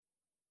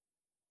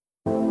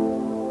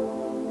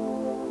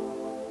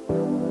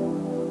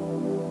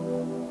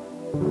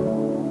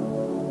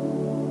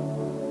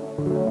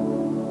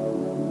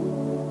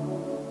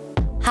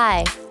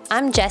Hi,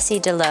 I'm Jessie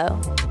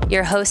DeLoe,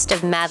 your host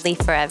of Madly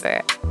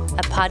Forever,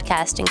 a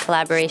podcast in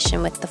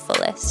collaboration with The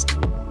Fullest.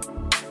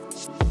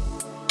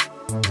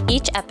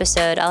 Each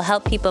episode, I'll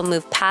help people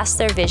move past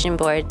their vision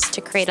boards to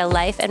create a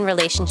life and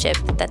relationship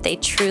that they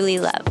truly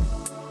love.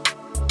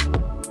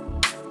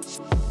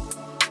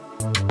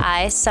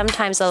 I,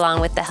 sometimes along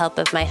with the help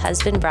of my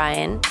husband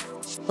Brian,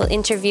 will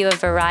interview a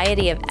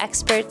variety of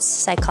experts,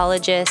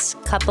 psychologists,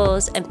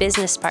 couples, and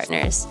business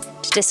partners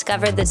to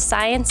discover the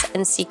science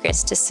and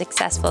secrets to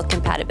successful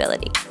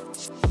compatibility.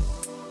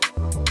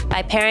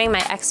 By pairing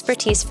my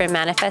expertise for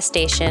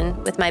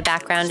manifestation with my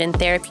background in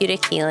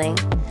therapeutic healing,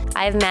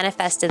 I have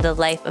manifested the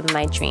life of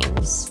my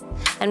dreams.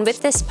 And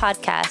with this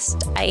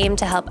podcast, I aim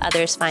to help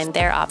others find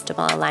their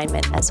optimal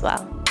alignment as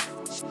well.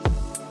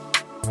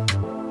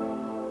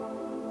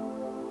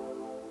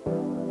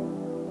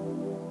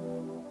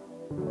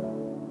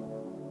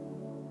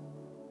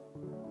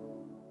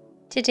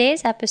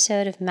 Today's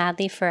episode of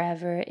Madly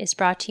Forever is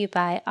brought to you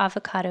by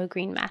Avocado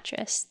Green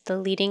Mattress, the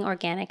leading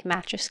organic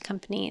mattress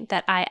company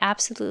that I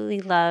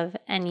absolutely love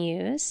and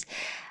use.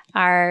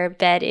 Our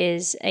bed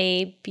is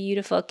a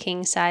beautiful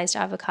king-sized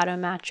avocado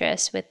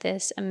mattress with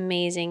this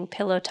amazing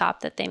pillow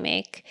top that they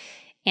make,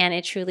 and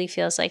it truly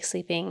feels like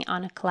sleeping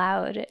on a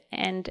cloud.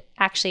 And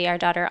actually, our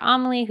daughter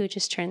Amelie, who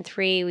just turned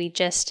 3, we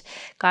just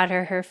got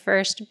her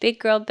first big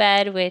girl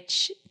bed,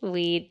 which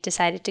we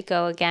decided to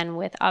go again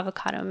with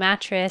avocado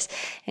mattress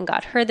and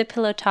got her the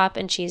pillow top,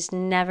 and she's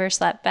never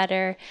slept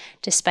better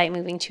despite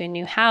moving to a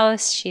new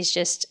house. She's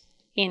just,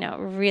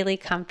 really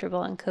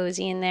comfortable and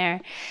cozy in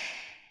there.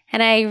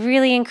 And I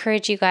really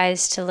encourage you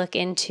guys to look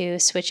into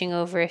switching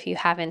over if you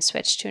haven't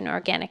switched to an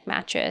organic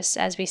mattress,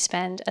 as we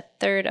spend a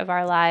third of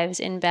our lives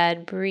in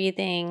bed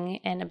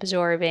breathing and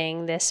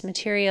absorbing this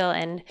material,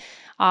 and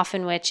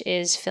often which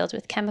is filled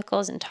with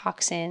chemicals and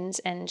toxins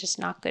and just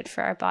not good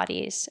for our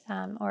bodies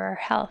or our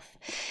health.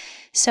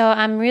 So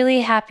I'm really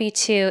happy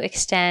to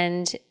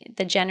extend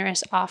the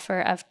generous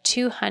offer of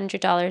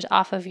 $200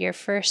 off of your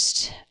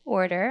first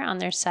order on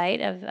their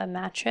site of a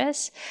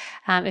mattress.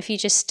 If you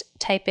just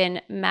type in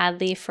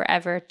Madly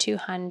Forever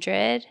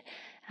 200,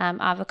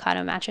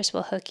 Avocado Mattress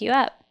will hook you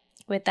up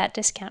with that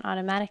discount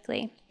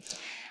automatically.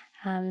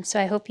 So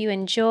I hope you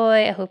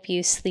enjoy, I hope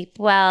you sleep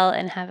well,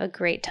 and have a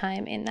great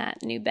time in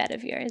that new bed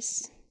of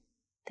yours.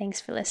 Thanks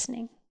for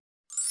listening.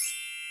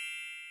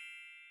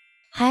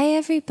 Hi,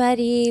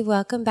 everybody.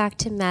 Welcome back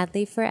to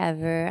Madly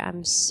Forever.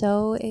 I'm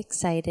so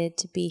excited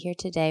to be here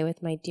today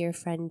with my dear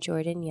friend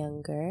Jordan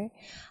Younger.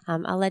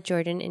 I'll let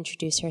Jordan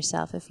introduce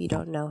herself if you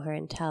don't know her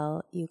and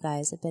tell you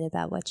guys a bit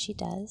about what she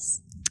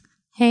does.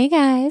 Hey,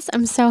 guys.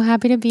 I'm so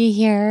happy to be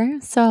here.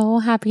 So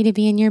happy to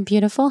be in your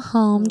beautiful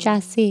home,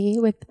 Jessie,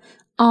 with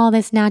all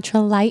this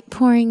natural light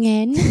pouring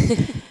in.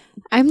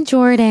 I'm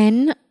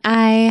Jordan.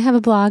 I have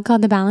a blog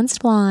called The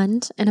Balanced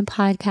Blonde and a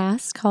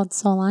podcast called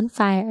Soul on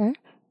Fire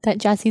that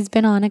Jessie's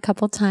been on a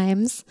couple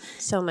times.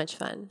 So much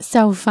fun.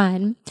 So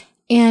fun.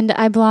 And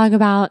I blog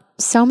about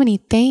so many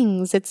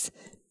things. It's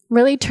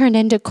really turned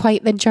into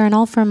quite the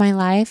journal for my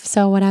life.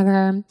 So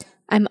whatever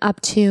I'm up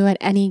to at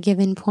any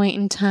given point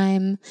in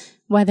time,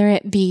 whether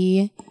it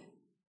be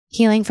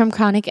healing from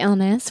chronic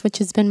illness, which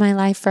has been my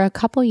life for a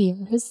couple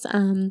years,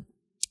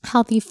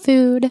 healthy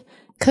food,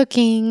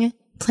 cooking,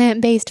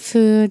 plant-based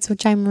foods,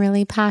 which I'm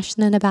really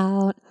passionate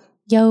about,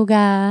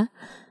 yoga,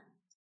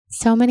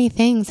 so many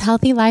things,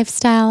 healthy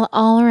lifestyle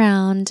all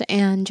around,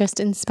 and just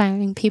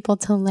inspiring people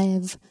to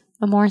live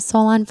a more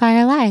soul on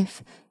fire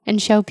life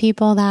and show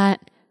people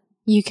that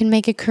you can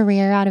make a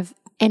career out of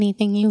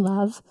anything you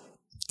love.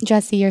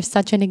 Jessie, you're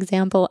such an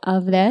example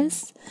of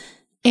this,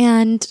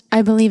 and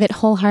I believe it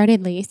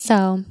wholeheartedly.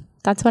 So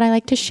that's what I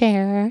like to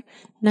share,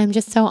 and I'm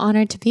just so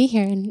honored to be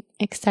here and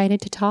excited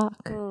to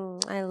talk.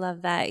 I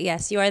love that.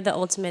 Yes, you are the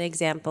ultimate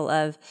example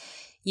of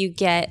you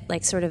get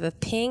like sort of a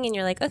ping and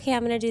you're like, okay,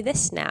 I'm going to do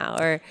this now.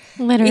 Or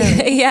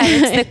literally. Yeah,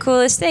 it's the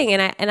coolest thing.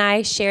 And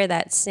I share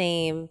that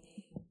same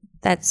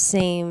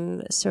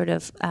sort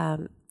of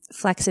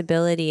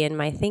flexibility in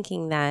my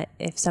thinking, that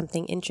if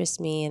something interests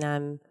me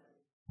and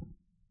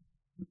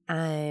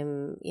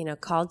I'm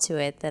called to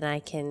it, then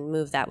I can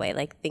move that way.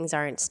 Like, things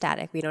aren't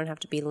static. We don't have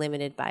to be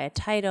limited by a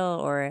title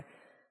or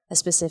a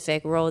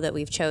specific role that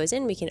we've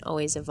chosen. We can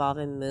always evolve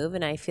and move.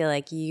 And I feel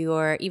like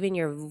even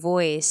your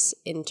voice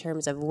in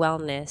terms of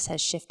wellness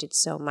has shifted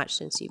so much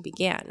since you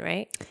began,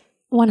 right?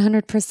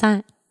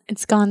 100%.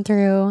 It's gone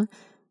through,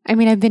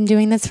 I've been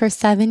doing this for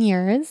 7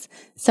 years.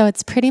 So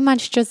it's pretty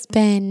much just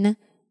been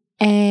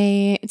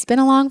it's been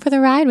along for the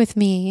ride with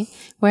me,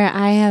 where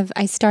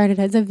I started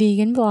as a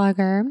vegan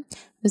blogger.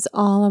 It was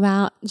all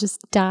about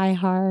just die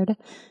hard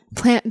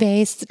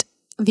plant-based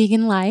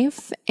vegan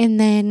life. And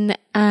then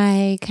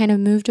I kind of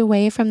moved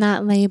away from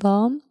that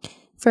label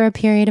for a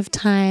period of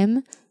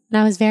time. And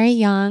I was very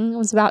young. I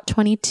was about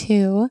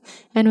 22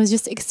 and was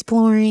just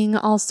exploring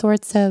all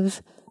sorts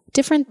of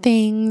different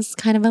things,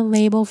 kind of a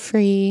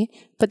label-free,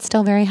 but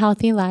still very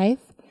healthy life.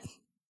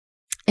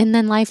 And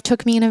then life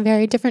took me in a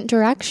very different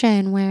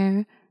direction,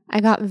 where I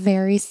got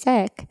very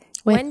sick.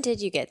 When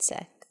did you get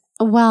sick?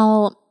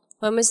 Well,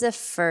 When was the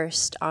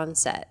first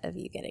onset of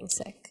you getting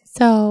sick?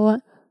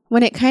 So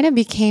when it kind of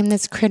became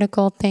this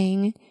critical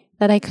thing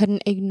that I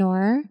couldn't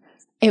ignore,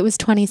 it was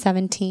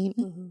 2017.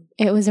 Mm-hmm.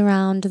 It was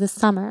around the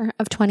summer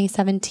of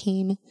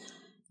 2017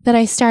 that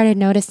I started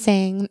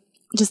noticing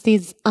just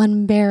these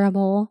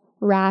unbearable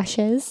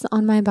rashes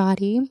on my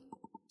body.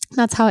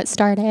 That's how it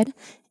started.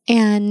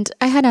 And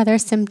I had other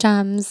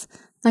symptoms,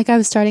 like I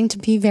was starting to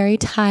be very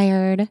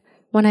tired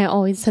when I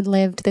always had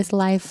lived this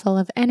life full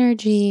of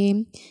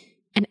energy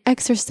and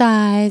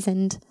exercise,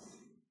 and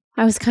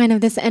I was kind of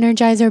this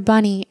Energizer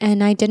bunny,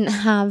 and I didn't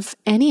have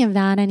any of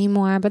that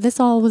anymore, but this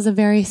all was a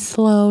very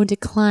slow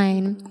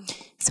decline.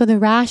 So the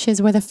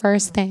rashes were the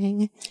first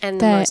thing.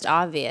 And the most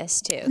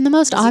obvious, too. And the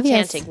most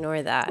obvious. You can't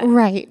ignore that.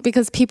 Right,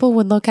 because people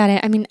would look at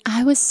it. I mean,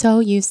 I was so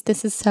used,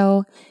 this is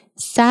so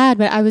sad,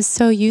 but I was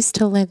so used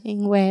to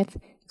living with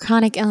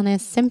chronic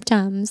illness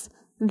symptoms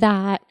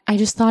that I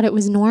just thought it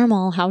was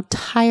normal how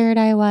tired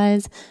I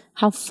was,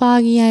 how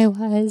foggy I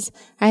was.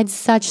 I had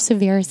such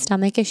severe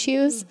stomach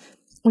issues,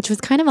 which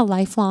was kind of a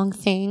lifelong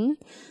thing.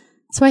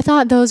 So I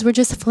thought those were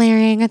just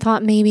flaring. I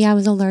thought maybe I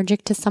was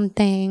allergic to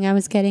something. I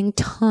was getting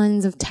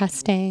tons of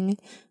testing.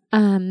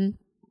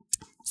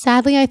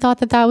 Sadly, I thought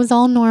that was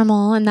all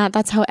normal and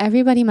that's how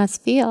everybody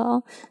must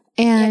feel.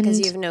 And because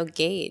you have no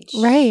gauge.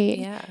 Right.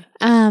 Yeah.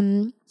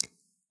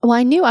 Well,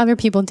 I knew other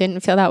people didn't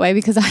feel that way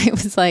because I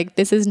was like,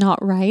 this is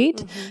not right.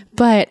 Mm-hmm.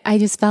 But I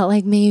just felt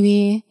like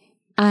maybe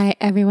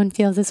everyone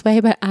feels this way,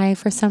 but I,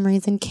 for some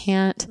reason,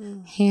 can't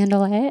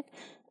handle it.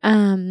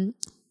 And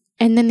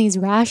then these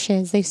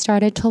rashes, they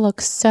started to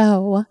look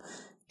so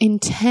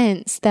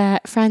intense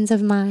that friends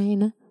of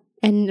mine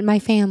and my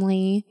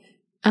family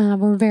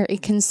were very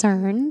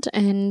concerned.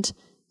 And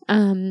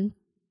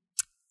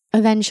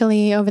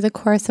eventually, over the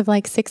course of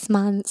like 6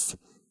 months,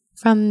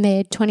 from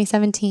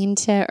mid-2017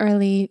 to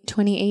early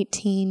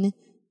 2018,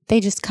 they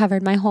just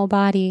covered my whole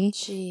body.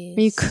 Jeez.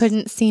 You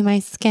couldn't see my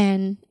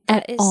skin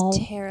at all. That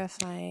is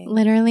terrifying.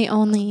 Literally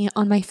only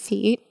on my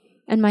feet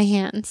and my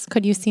hands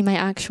could you see my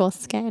actual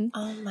skin.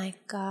 Oh my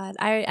God.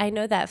 I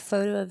know that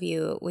photo of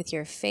you with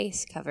your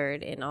face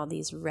covered in all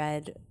these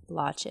red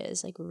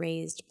blotches, like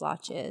raised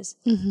blotches.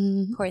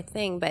 Mm-hmm. Poor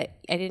thing, but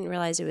I didn't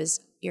realize it was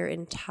your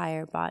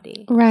entire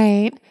body.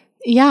 Right.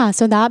 Yeah,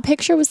 so that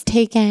picture was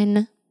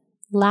taken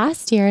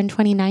last year in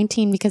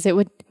 2019 because it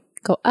would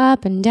go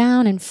up and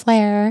down and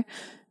flare.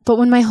 But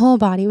when my whole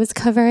body was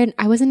covered,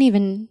 I wasn't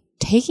even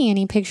taking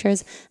any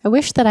pictures. I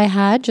wish that I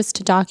had just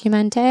to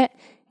document it.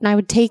 And I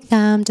would take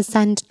them to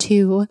send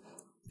to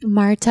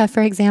Marta,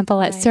 for example,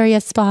 at Surya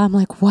Spa. I'm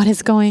like, what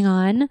is going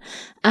on?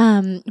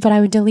 But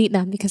I would delete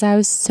them because I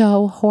was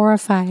so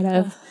horrified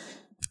of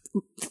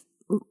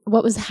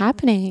what was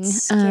happening.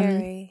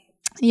 Scary.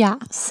 Yeah.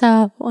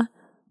 So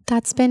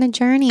that's been a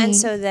journey. And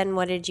so then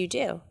what did you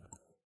do?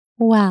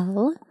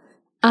 Well,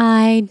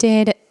 I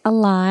did a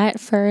lot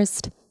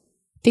first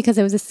because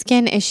it was a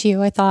skin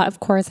issue. I thought, of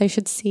course, I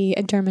should see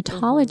a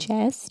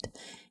dermatologist.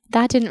 Mm-hmm.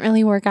 That didn't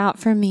really work out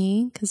for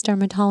me because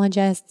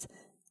dermatologists,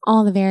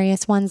 all the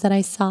various ones that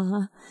I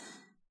saw,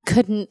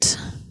 couldn't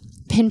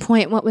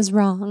pinpoint what was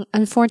wrong.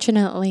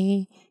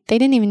 Unfortunately, they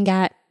didn't even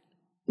get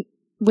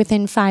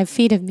within 5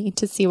 feet of me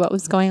to see what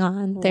was going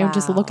on. They would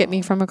just look at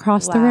me from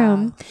across the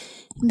room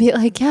and be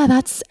like, yeah,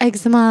 that's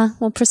eczema.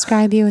 We'll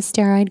prescribe you a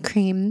steroid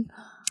cream.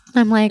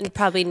 I'm like, and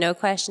probably no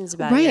questions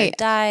about your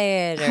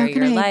diet or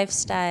your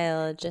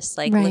lifestyle, just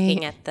like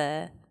looking at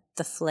the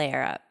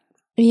flare up.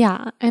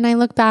 Yeah. And I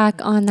look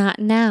back on that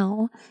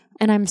now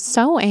and I'm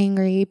so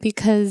angry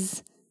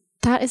because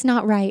that is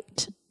not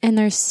right. And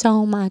there's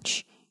so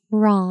much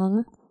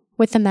wrong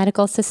with the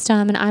medical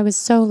system. And I was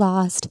so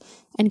lost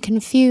and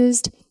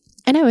confused.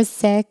 And I was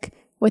sick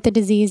with a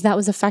disease that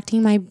was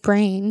affecting my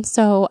brain.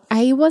 So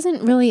I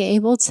wasn't really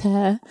able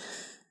to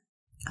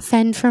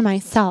fend for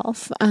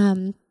myself.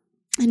 And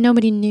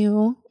nobody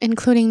knew,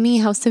 including me,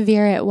 how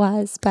severe it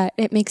was. But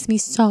it makes me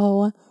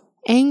so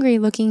angry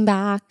looking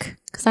back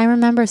because I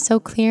remember so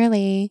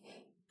clearly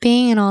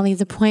being in all these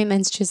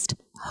appointments, just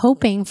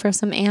hoping for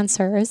some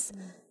answers.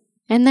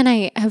 And then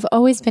I have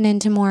always been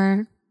into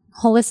more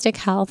holistic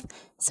health.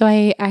 So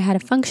I had a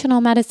functional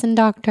medicine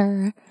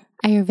doctor,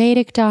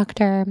 Ayurvedic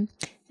doctor,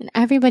 and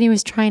everybody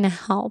was trying to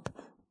help.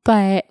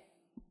 But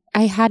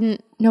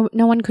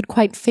no one could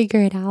quite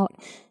figure it out.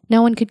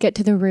 No one could get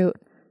to the root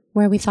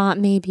where we thought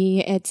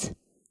maybe it's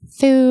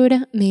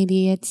food,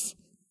 maybe it's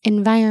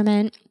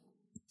environment.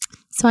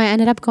 So I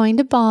ended up going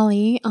to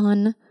Bali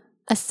on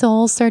a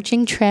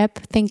soul-searching trip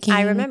thinking...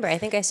 I remember. I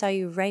think I saw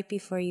you right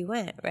before you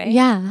went, right?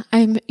 Yeah.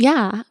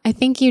 I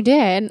think you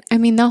did. I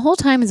mean, the whole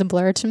time is a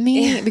blur to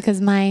me because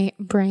my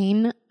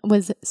brain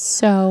was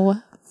so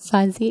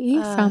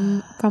fuzzy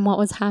from what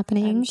was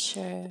happening. I'm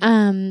sure.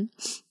 And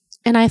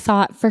I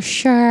thought, for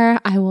sure,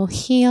 I will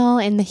heal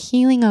in the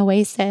healing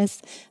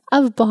oasis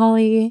of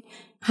Bali.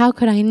 How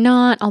could I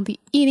not? I'll be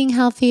eating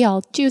healthy.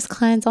 I'll juice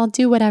cleanse. I'll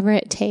do whatever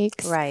it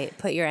takes. Right.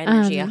 Put your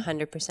energy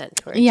 100%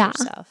 towards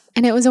yourself.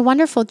 And it was a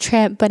wonderful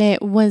trip, but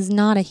it was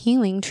not a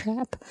healing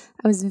trip.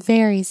 I was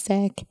very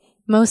sick.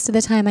 Most of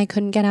the time I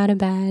couldn't get out of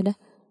bed.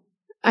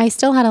 I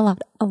still had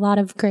a lot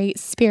of great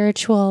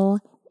spiritual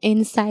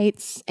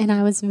insights, and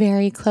I was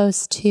very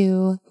close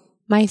to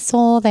my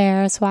soul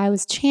there. So I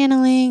was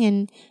channeling,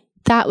 and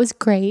that was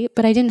great,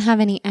 but I didn't have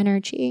any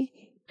energy.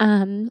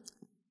 And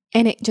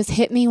it just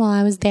hit me while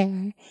I was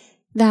there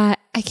that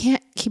I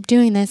can't keep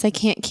doing this. I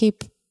can't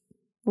keep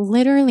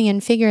literally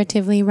and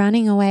figuratively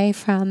running away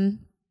from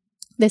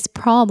this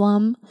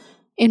problem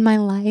in my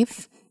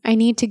life. I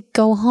need to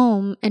go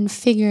home and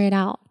figure it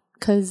out,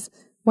 because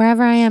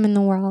wherever I am in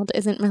the world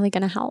isn't really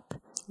going to help.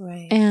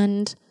 Right.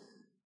 And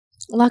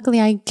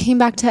luckily I came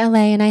back to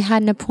LA, and I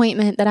had an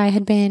appointment that I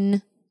had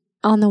been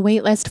on the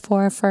wait list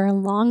for a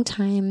long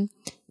time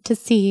to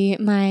see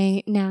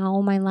my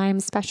Lyme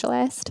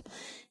specialist.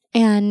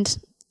 And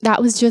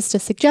that was just a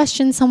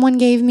suggestion someone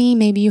gave me.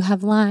 Maybe you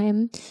have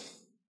Lyme.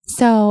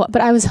 So,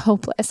 but I was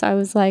hopeless. I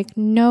was like,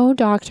 no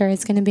doctor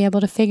is going to be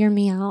able to figure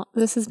me out.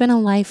 This has been a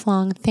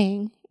lifelong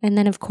thing. And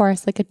then, of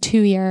course, like a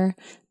 2-year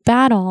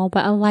battle,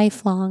 but a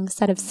lifelong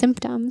set of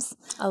symptoms.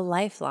 A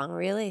lifelong,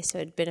 really? So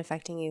it'd been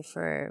affecting you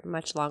for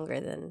much longer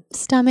than...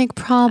 Stomach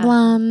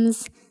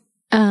problems,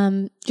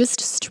 just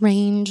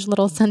strange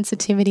little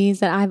sensitivities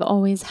that I've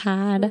always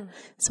had.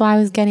 So I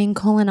was getting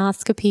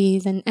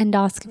colonoscopies and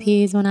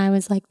endoscopies when I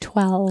was like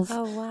 12.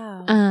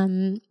 Oh,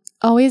 wow.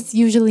 Always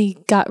usually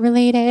gut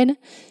related,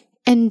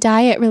 and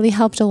diet really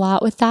helped a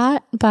lot with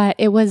that, but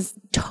it was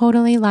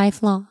totally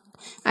lifelong.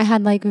 I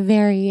had like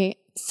very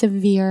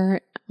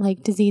severe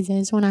like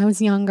diseases when I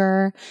was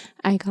younger.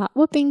 I got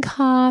whooping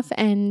cough,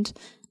 and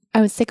I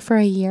was sick for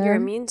a year. Your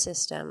immune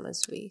system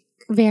was weak.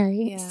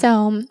 Very. Yeah.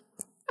 So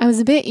I was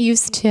a bit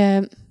used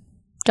to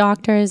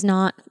doctors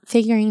not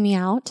figuring me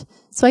out,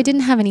 so I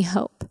didn't have any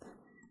hope.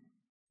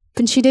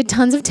 But she did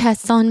tons of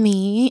tests on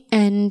me,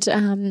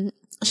 and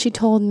she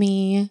told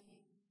me,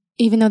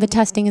 even though the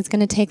testing is going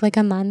to take like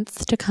a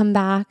month to come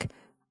back,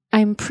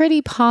 I'm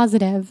pretty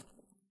positive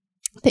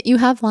that you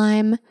have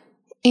Lyme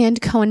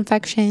and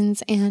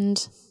co-infections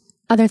and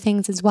other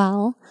things as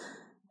well,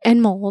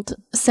 and mold.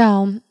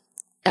 So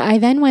I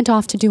then went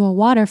off to do a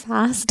water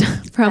fast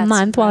for a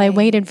month while I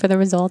waited for the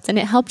results, and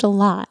it helped a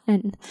lot.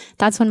 And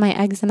that's when my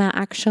eczema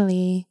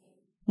actually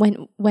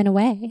went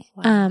away.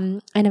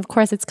 Wow. And of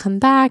course it's come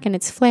back and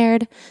it's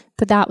flared,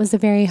 but that was a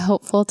very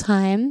hopeful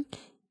time.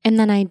 And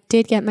then I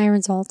did get my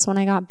results when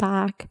I got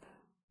back,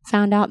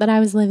 found out that I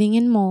was living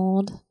in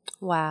mold.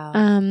 Wow.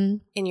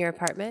 In your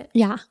apartment?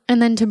 Yeah.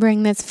 And then to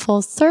bring this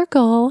full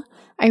circle,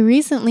 I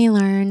recently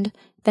learned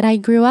that I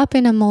grew up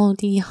in a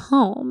moldy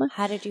home.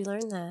 How did you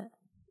learn that?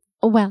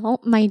 Well,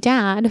 my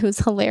dad, who's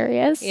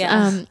hilarious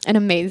and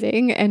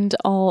amazing, and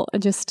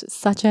just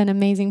such an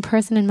amazing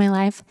person in my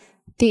life,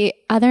 the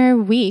other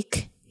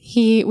week,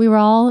 me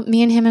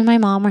and him and my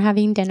mom were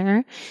having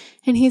dinner,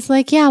 and he's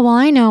like, yeah, well,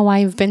 I know why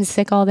you've been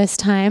sick all this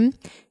time,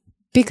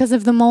 because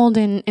of the mold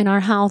in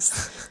our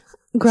house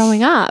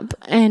growing up.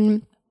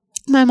 And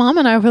my mom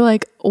and I were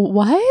like,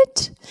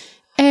 what?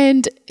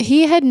 And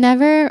he had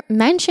never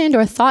mentioned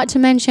or thought to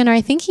mention, or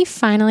I think he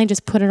finally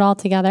just put it all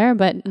together,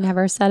 but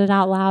never said it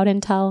out loud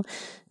until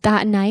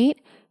that night,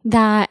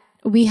 that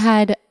we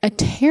had a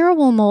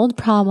terrible mold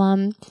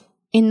problem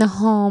in the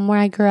home where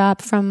I grew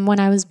up from when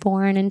I was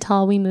born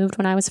until we moved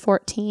when I was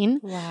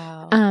 14.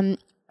 Wow.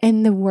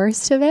 And the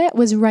worst of it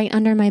was right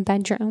under my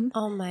bedroom.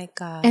 Oh my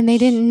gosh. And they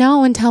didn't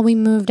know until we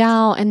moved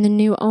out, and the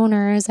new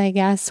owners, I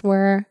guess,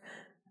 were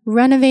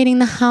renovating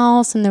the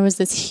house, and there was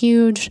this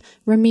huge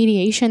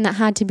remediation that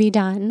had to be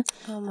done.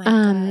 Oh my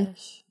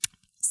gosh.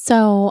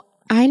 So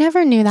I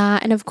never knew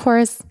that. And of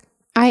course,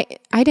 I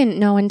didn't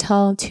know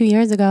until 2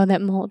 years ago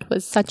that mold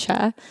was such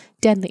a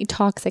deadly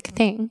toxic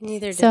thing.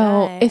 Neither did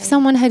So I. if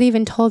someone had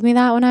even told me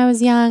that when I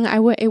was young,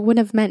 it would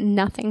have meant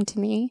nothing to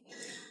me.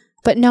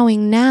 But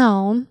knowing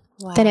now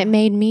that it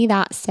made me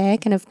that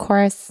sick, and of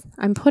course,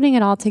 I'm putting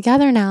it all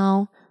together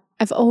now,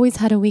 I've always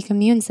had a weak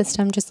immune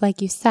system, just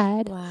like you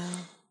said. Wow.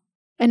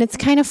 And it's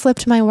kind of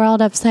flipped my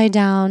world upside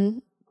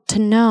down to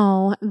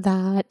know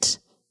that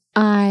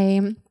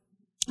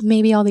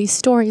maybe all these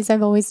stories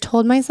I've always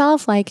told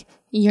myself, like,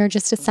 you're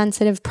just a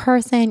sensitive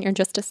person, you're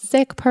just a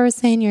sick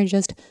person, you're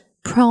just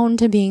prone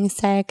to being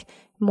sick,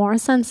 more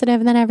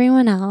sensitive than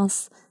everyone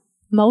else,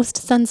 most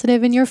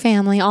sensitive in your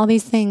family, all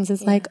these things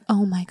is like,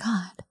 oh my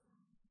God,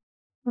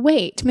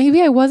 wait,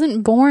 maybe I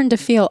wasn't born to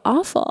feel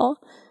awful.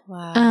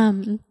 Wow.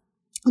 And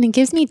it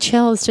gives me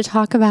chills to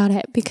talk about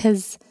it,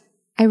 because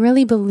I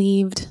really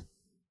believed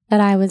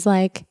that I was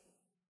like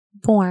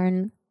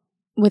born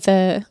with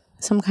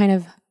some kind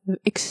of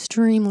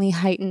extremely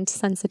heightened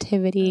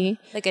sensitivity.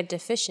 Like a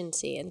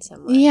deficiency in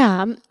some way.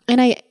 Yeah.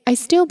 And I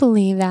still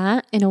believe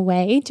that in a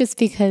way, just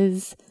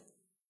because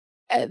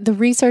the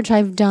research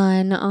I've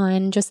done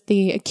on just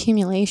the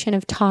accumulation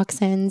of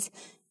toxins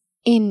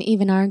in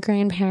even our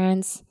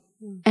grandparents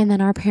and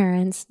then our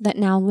parents that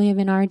now live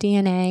in our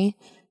DNA,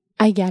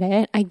 I get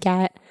it. I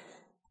get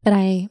that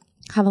I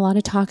have a lot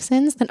of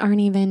toxins that aren't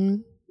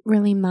even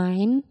really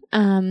mine.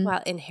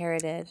 Well,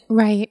 inherited.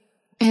 Right.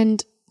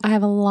 And I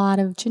have a lot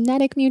of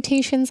genetic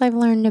mutations I've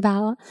learned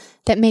about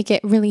that make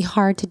it really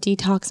hard to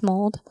detox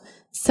mold.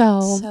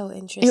 So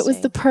interesting. It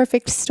was the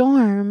perfect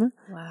storm.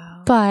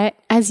 Wow. But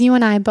as you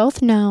and I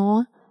both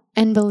know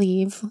and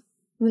believe,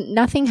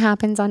 nothing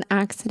happens on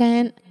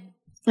accident.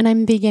 And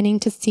I'm beginning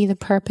to see the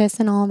purpose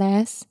in all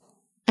this,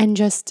 and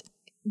just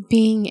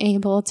being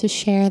able to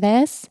share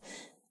this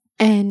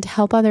and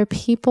help other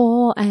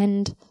people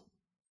and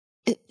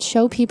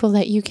show people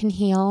that you can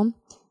heal.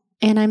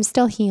 And I'm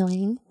still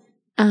healing.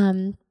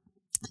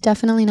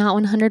 Definitely not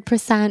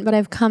 100%, but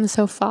I've come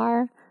so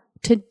far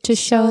to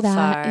show so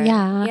that. Far.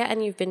 Yeah. Yeah.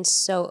 And you've been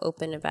so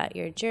open about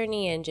your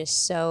journey and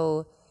just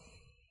so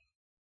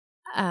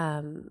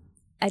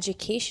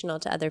educational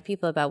to other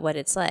people about what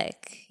it's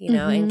like, you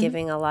know, and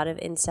giving a lot of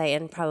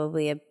insight and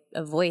probably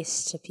a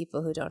voice to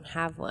people who don't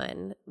have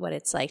one, what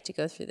it's like to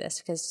go through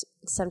this. Because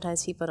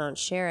sometimes people don't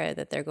share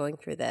that they're going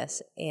through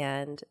this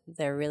and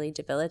they're really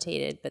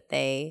debilitated, but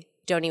they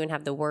don't even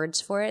have the words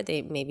for it.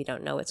 They maybe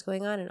don't know what's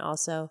going on. And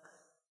also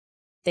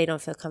they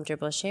don't feel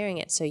comfortable sharing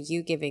it. So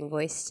you giving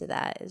voice to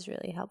that is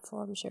really helpful,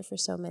 I'm sure, for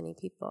so many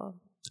people.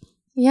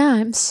 Yeah,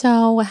 I'm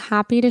so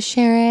happy to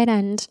share it.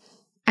 And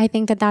I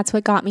think that that's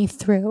what got me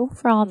through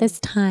for all this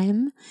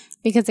time,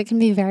 because it can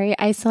be very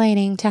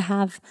isolating to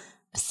have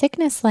a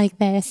sickness like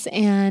this.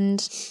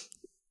 And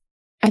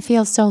I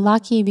feel so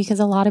lucky because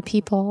a lot of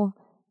people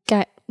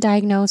get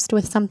diagnosed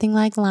with something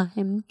like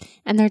Lyme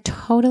and they're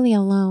totally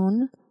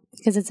alone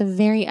because it's a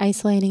very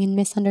isolating and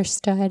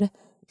misunderstood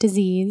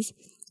disease.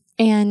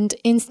 And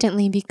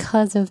instantly,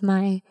 because of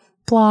my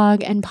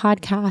blog and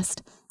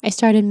podcast, I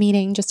started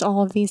meeting just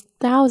all of these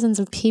thousands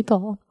of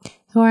people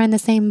who are in the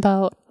same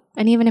boat.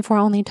 And even if we're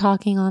only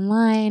talking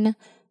online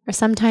or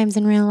sometimes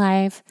in real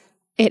life,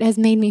 it has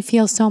made me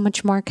feel so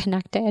much more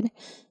connected.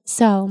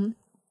 So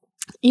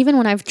even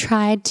when I've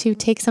tried to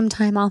take some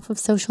time off of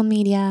social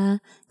media,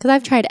 because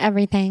I've tried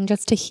everything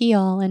just to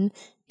heal and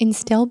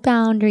instill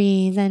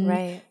boundaries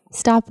and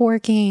stop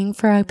working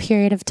for a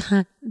period of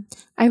time,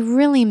 I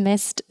really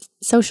missed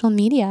social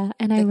media,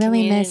 and I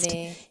really missed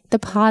the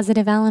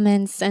positive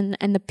elements and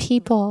the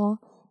people.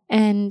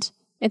 And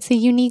it's a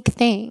unique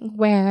thing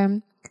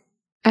where,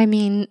 I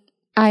mean,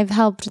 I've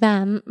helped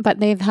them, but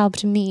they've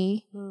helped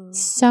me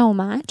so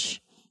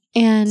much.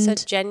 And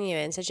such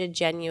a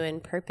genuine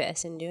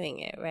purpose in doing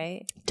it,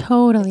 right?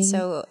 Totally. It's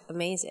so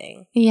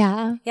amazing.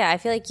 Yeah. Yeah, I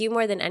feel like you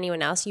more than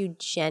anyone else, you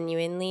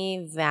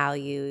genuinely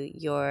value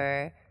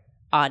your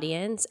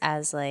audience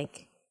as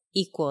like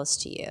equals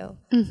to you.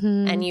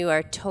 Mm-hmm. And you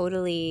are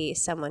totally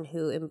someone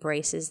who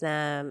embraces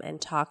them and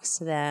talks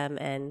to them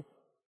and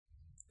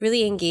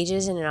really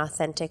engages in an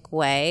authentic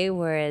way.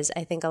 Whereas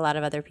I think a lot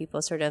of other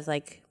people sort of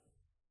like,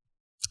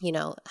 you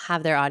know,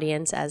 have their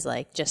audience as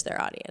like just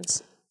their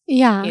audience.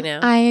 Yeah, you know?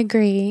 I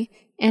agree.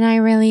 And I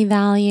really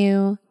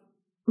value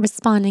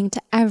responding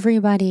to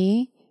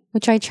everybody,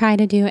 which I try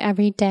to do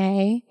every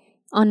day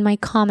on my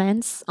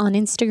comments on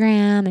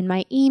Instagram and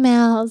my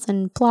emails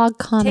and blog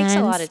comments. It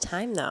takes a lot of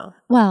time though.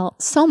 Well,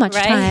 so much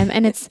time.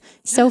 And it's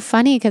so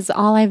funny because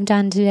all I've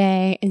done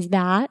today is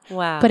that.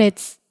 Wow. But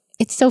it's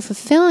so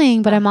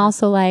fulfilling, but I'm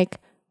also like,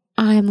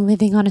 I'm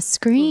living on a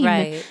screen.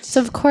 Right. So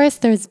of course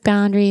there's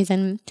boundaries,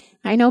 and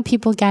I know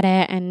people get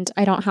it, and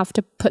I don't have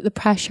to put the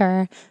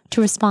pressure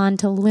to respond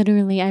to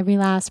literally every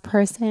last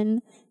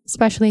person,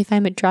 especially if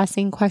I'm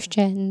addressing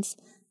questions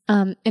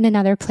in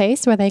another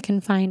place where they can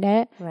find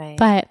it. Right.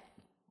 But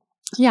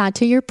yeah,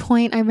 to your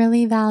point, I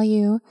really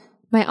value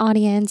my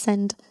audience.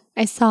 And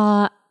I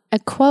saw a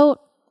quote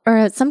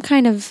or some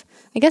kind of,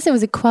 I guess it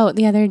was a quote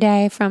the other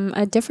day from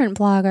a different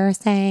blogger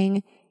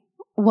saying,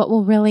 what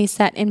will really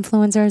set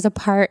influencers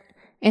apart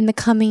in the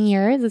coming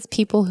years is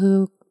people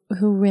who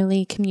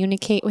really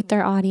communicate with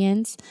their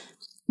audience,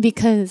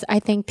 because I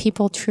think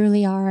people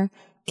truly are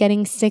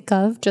getting sick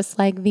of just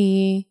like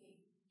the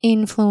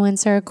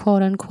influencer,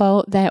 quote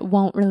unquote, that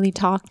won't really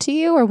talk to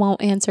you or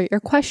won't answer your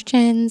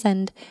questions.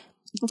 And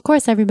of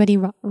course, everybody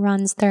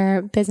runs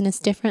their business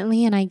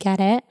differently, and I get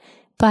it.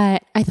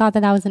 But I thought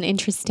that was an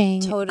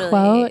interesting quote.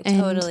 And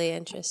totally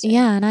interesting.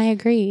 Yeah, and I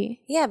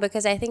agree. Yeah,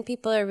 because I think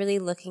people are really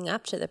looking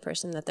up to the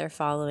person that they're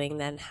following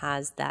that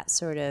has that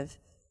sort of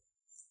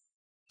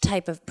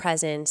type of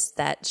presence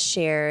that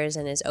shares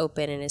and is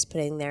open and is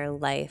putting their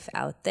life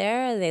out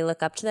there. They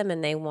look up to them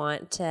and they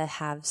want to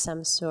have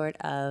some sort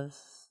of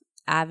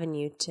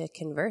avenue to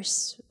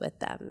converse with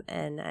them.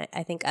 And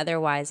I think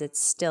otherwise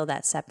it's still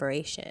that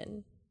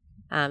separation.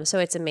 So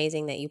it's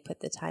amazing that you put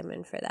the time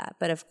in for that.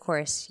 But of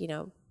course, you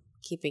know,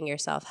 keeping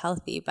yourself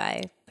healthy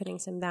by putting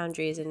some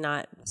boundaries and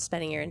not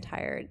spending your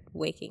entire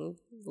waking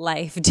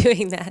life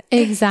doing that.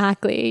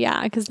 Exactly.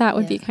 Yeah. Because that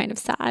would be kind of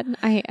sad.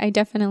 I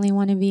definitely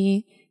want to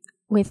be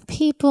with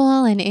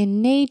people and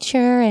in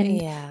nature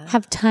and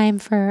have time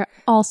for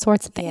all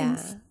sorts of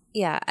things.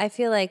 Yeah. I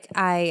feel like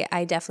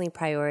I definitely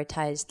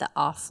prioritize the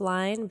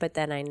offline, but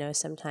then I know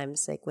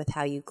sometimes like with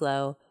How You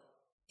Glow,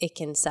 it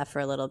can suffer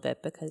a little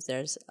bit because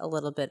there's a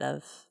little bit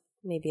of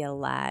maybe a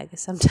lag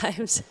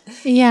sometimes.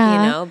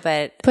 Yeah. You know,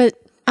 but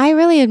I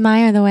really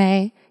admire the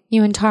way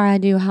you and Tara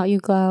do How You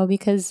Glow,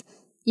 because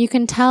you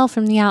can tell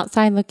from the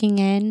outside looking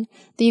in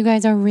that you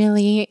guys are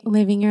really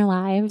living your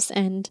lives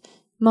and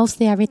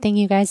mostly everything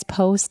you guys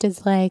post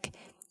is like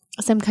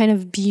some kind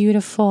of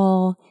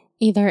beautiful,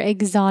 either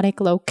exotic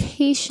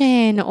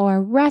location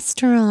or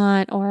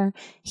restaurant or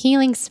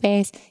healing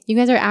space. You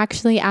guys are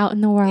actually out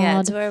in the world. Yeah,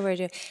 that's what we're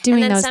doing. Doing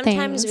and then those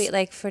sometimes things. we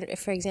like,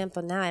 for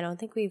example, now I don't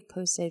think we've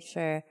posted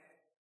for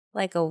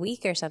like a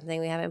week or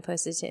something. We haven't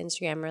posted to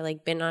Instagram or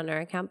like been on our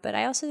account, but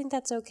I also think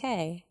that's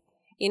okay.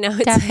 You know,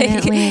 it's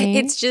Definitely.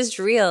 like, it's just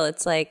real.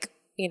 It's like,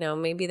 you know,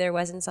 maybe there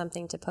wasn't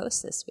something to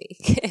post this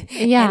week.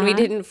 Yeah. And we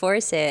didn't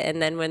force it.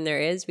 And then when there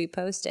is, we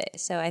post it.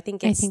 So I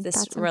think it's this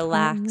that's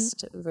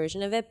relaxed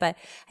version of it. But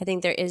I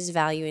think there is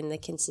value in the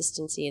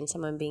consistency and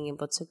someone being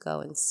able to go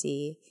and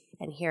see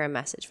and hear a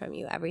message from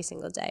you every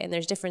single day. And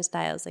there's different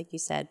styles, like you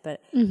said,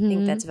 but I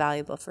think that's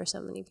valuable for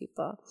so many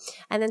people.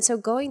 And then so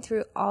going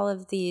through all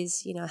of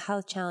these, you know,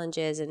 health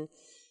challenges and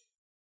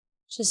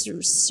just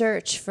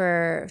search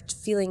for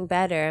feeling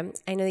better.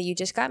 I know that you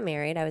just got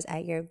married. I was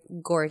at your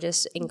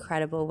gorgeous,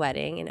 incredible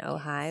wedding in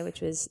Ojai, which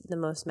was the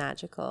most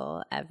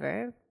magical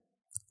ever.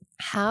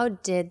 How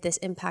did this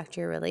impact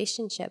your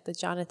relationship with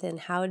Jonathan?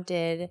 How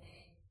did,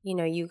 you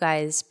know, you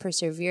guys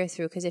persevere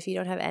through? Because if you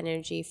don't have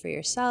energy for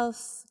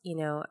yourself, you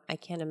know, I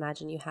can't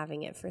imagine you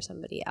having it for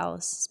somebody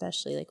else,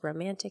 especially like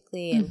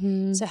romantically.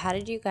 And so how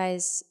did you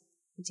guys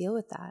deal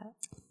with that?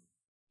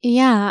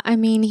 Yeah, I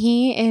mean,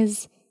 he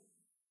is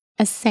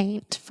a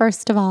saint,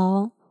 first of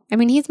all. I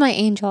mean, he's my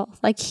angel.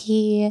 Like,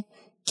 he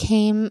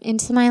came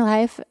into my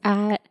life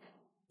at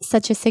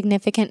such a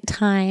significant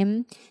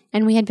time,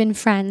 and we had been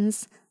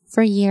friends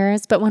for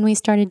years, but when we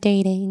started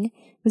dating,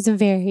 it was a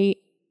very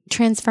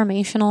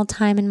transformational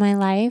time in my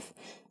life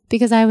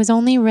because I was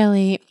only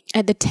really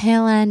at the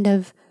tail end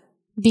of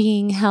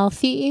being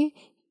healthy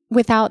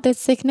without this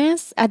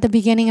sickness at the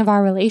beginning of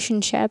our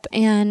relationship.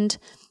 And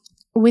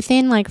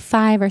within like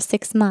 5 or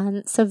 6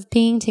 months of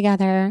being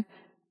together,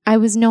 I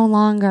was no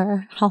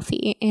longer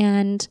healthy.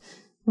 And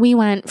we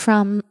went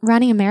from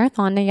running a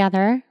marathon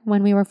together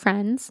when we were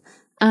friends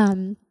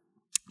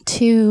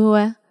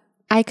to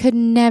I could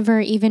never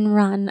even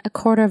run a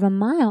quarter of a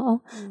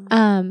mile.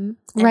 And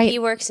right. he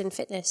works in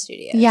fitness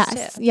studios.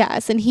 Yes, too.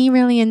 yes. And he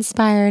really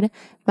inspired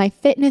my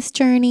fitness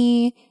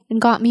journey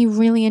and got me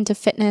really into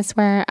fitness,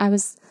 where I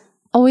was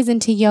always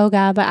into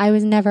yoga, but I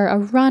was never a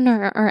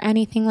runner or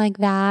anything like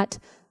that.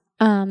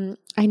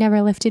 I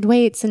never lifted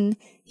weights, and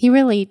he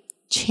really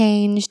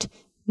changed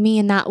me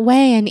in that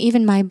way. And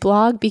even my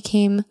blog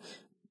became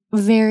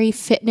very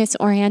fitness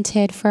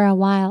oriented for a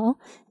while.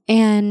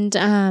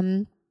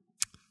 And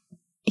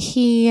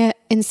he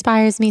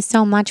inspires me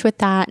so much with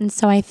that. And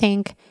so I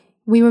think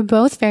we were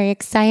both very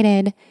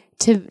excited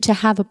to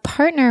have a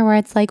partner where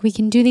it's like we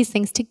can do these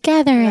things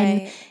together. Right.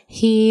 And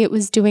he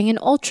was doing an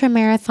ultra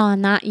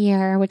marathon that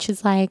year, which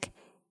is like,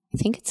 I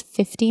think it's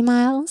 50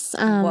 miles.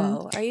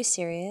 Whoa, are you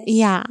serious?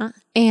 Yeah.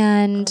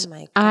 And Oh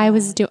my I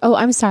was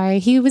I'm sorry.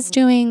 He was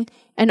doing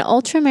an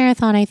ultra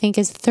marathon, I think,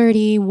 is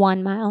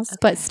 31 miles,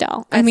 but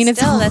still, I mean,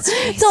 it's all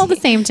the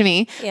same to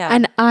me. Yeah.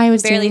 And I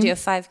was barely doing, do a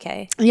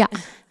 5K. yeah,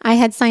 I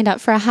had signed up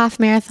for a half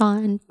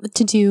marathon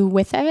to do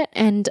with it,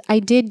 and I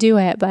did do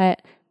it,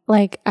 but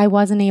like I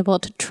wasn't able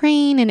to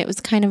train, and it was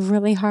kind of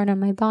really hard on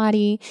my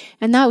body.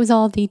 And that was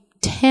all the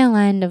tail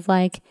end of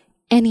like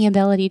any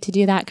ability to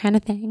do that kind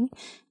of thing.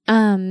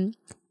 And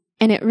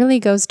it really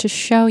goes to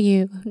show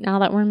you, now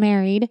that we're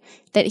married,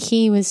 that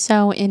he was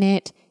so in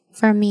it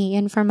for me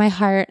and for my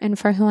heart and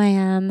for who I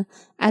am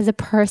as a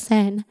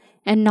person,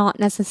 and not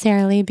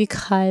necessarily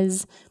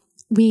because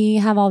we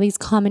have all these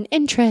common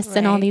interests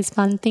and all these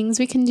fun things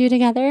we can do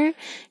together,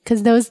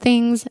 because those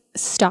things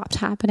stopped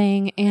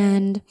happening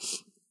and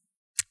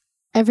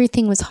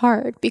everything was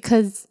hard.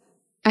 Because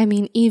I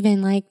mean,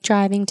 even like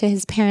driving to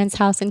his parents'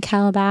 house in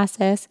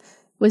Calabasas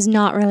was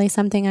not really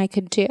something I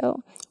could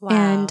do. Wow.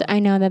 And I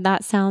know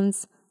that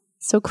sounds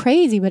so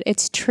crazy, but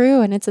it's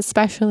true. And it's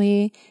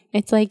especially,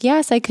 it's like,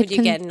 yes, I could. Did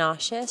you get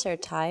nauseous or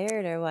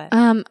tired or what?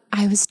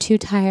 I was too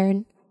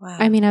tired. Wow.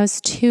 I mean, I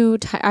was too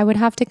tired. I would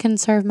have to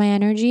conserve my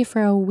energy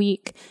for a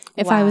week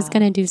if I was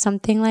going to do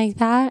something like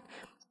that.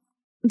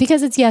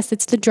 Because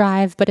it's the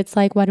drive, but it's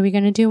like, what are we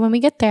going to do when we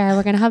get there?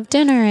 We're going to have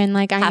dinner, and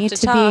like, I need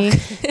to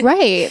be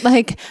right.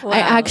 Like, I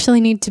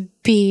actually need to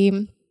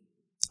be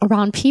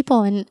around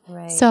people. And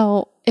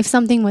so if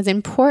something was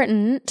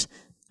important,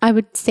 I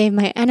would save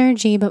my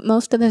energy, but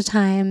most of the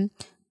time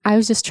I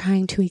was just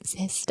trying to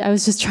exist. I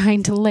was just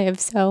trying to live.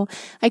 So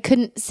I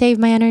couldn't save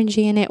my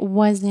energy, and it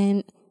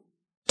wasn't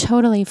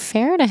totally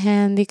fair to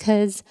him,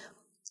 because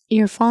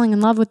you're falling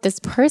in love with this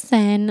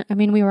person. I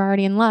mean, we were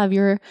already in love.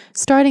 You're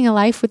starting a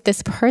life with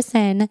this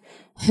person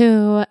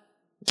who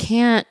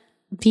can't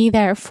be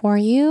there for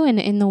you and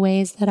in the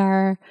ways that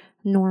are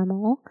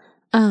normal.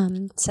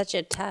 Such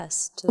a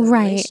test to the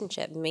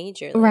relationship,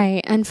 majorly.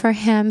 Right. And for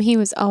him, he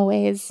was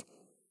always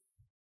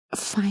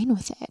fine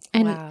with it.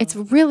 And it's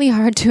really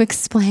hard to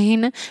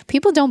explain.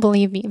 People don't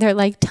believe me. They're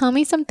like, tell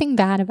me something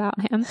bad about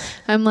him.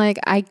 I'm like,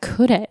 I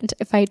couldn't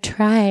if I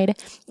tried.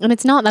 And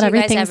it's not that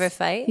everything's... Do you guys ever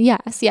fight?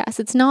 Yes.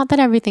 It's not that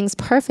everything's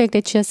perfect.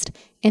 It's just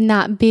in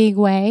that big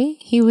way,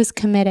 he was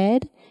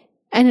committed.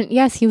 And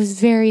yes, he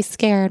was very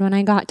scared when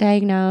I got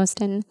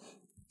diagnosed. And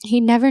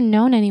he'd never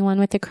known anyone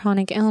with a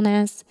chronic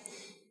illness.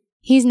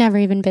 He's never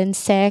even been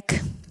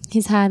sick.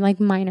 He's had like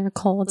minor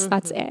colds.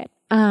 That's it.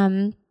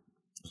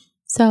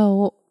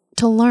 So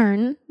to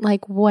learn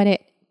like what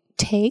it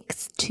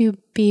takes to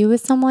be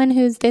with someone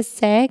who's this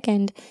sick,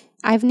 and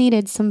I've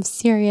needed some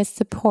serious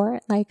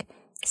support, like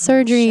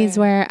surgeries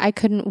where I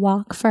couldn't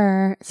walk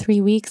for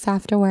 3 weeks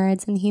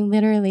afterwards, and he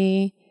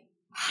literally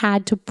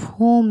had to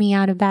pull me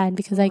out of bed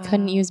because I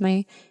couldn't use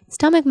my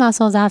stomach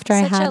muscles after I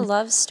had such a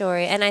love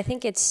story. And I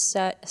think it's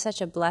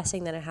such a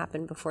blessing that it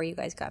happened before you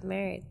guys got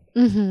married.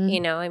 You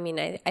know, I mean,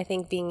 I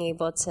think being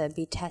able to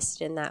be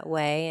tested in that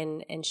way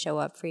and show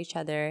up for each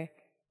other,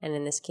 and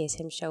in this case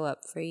him show up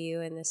for you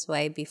in this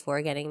way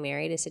before getting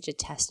married, is such a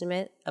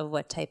testament of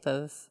what type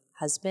of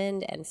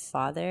husband and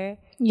father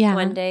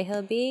one day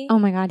he'll be. Oh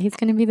my God, he's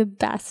going to be the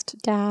best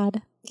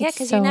dad. Yeah,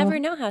 because you never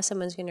know how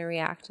someone's going to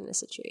react in a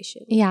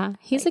situation. Yeah,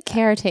 he's a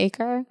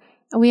caretaker.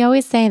 We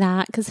always say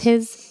that because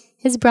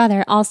his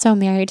brother also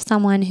married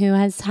someone who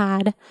has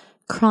had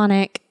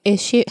chronic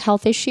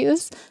health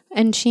issues,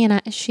 and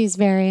she's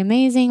very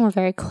amazing. We're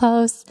very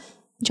close.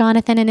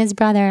 Jonathan and his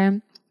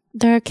brother,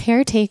 they're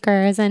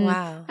caretakers, and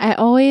I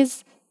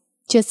always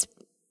just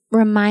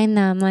remind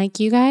them,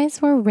 like, you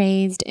guys were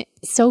raised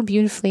so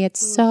beautifully.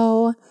 It's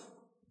so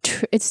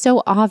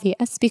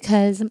obvious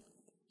because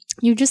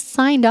you just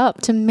signed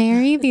up to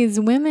marry these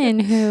women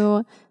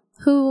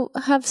who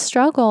have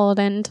struggled,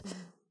 and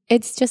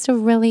it's just a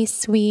really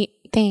sweet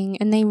thing,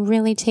 and they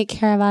really take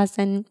care of us.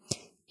 And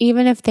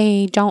even if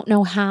they don't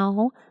know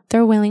how,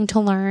 they're willing to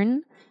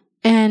learn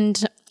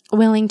and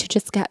willing to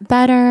just get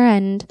better.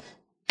 And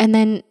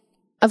then,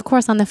 of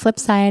course, on the flip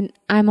side,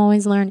 I'm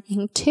always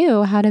learning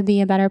too how to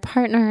be a better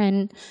partner.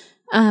 And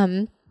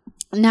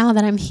now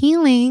that I'm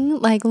healing,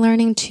 like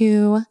learning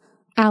to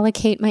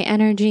allocate my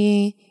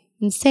energy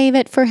and save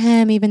it for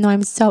him, even though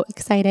I'm so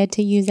excited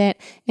to use it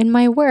in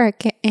my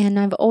work. And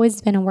I've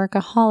always been a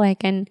workaholic,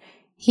 and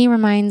he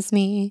reminds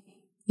me,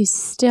 you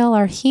still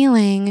are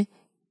healing.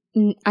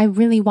 I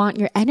really want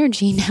your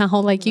energy now.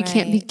 Like, you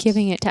can't be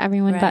giving it to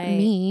everyone but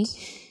me.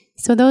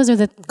 So those are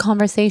the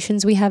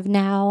conversations we have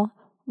now,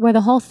 where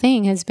the whole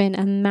thing has been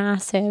a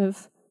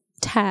massive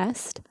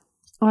test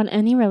on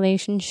any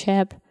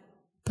relationship,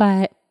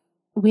 but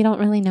we don't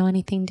really know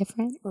anything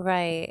different.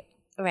 Right.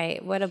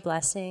 What a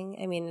blessing.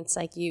 I mean, it's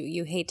like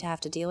you hate to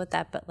have to deal with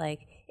that, but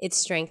like it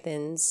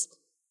strengthens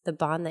the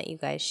bond that you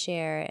guys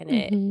share, and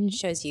it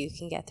shows you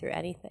can get through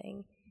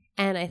anything.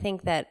 And I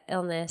think that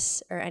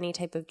illness or any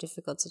type of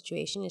difficult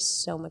situation is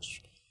so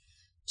much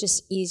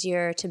just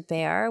easier to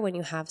bear when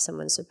you have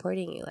someone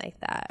supporting you like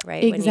that,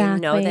 right? Exactly. When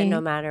you know that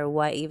no matter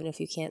what, even if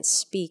you can't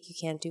speak, you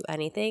can't do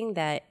anything,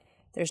 that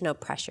there's no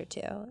pressure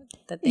to,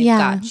 that they've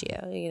got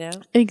you, you know?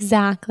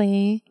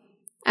 Exactly.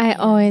 I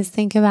always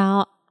think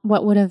about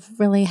what would have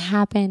really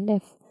happened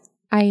if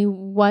I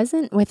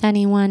wasn't with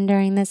anyone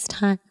during this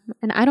time.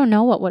 And I don't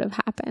know what would have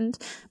happened,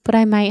 but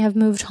I might have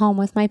moved home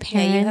with my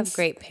parents. Yeah, you have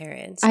great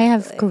parents. I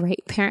have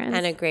great parents.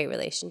 And a great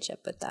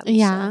relationship with them.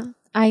 Yeah. So.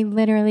 I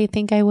literally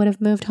think I would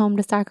have moved home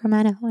to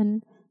Sacramento,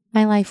 and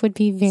my life would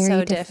be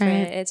very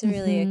different. It's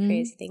really a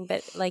crazy thing.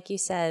 But like you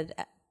said,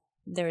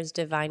 there was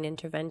divine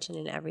intervention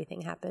and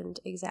everything happened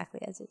exactly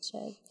as it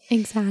should.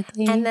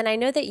 Exactly. And then I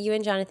know that you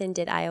and Jonathan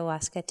did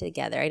ayahuasca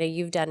together. I know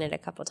you've done it a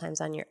couple times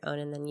on your own,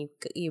 and then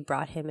you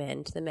brought him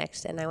into the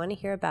mix. And I want to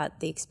hear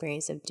about the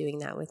experience of doing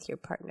that with your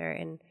partner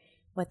and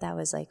what that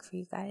was like for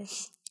you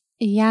guys.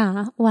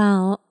 Yeah,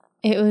 well,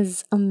 it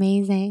was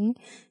amazing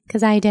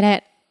because I did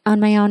it on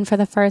my own for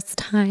the first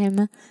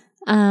time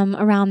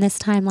around this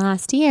time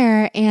last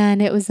year,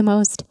 and it was the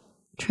most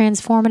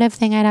transformative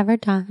thing I'd ever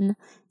done.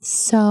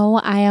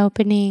 So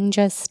eye-opening,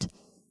 just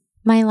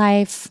my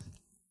life,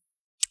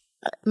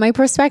 my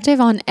perspective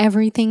on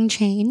everything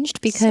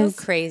changed because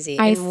so crazy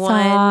I in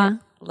saw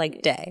one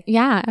like day.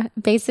 Yeah,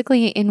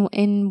 basically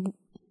in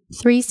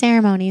 3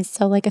 ceremonies,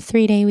 so like a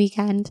 3-day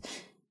weekend.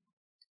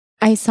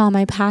 I saw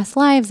my past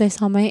lives, I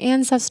saw my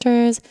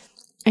ancestors,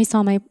 I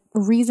saw my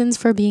reasons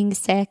for being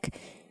sick.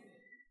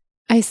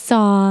 I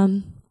saw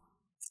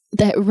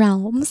that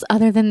realms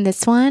other than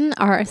this one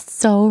are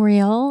so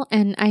real,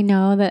 and I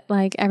know that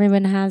like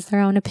everyone has their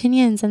own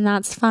opinions, and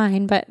that's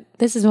fine, but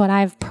this is what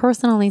I've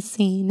personally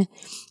seen.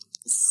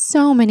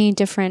 So many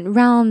different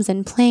realms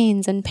and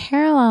planes and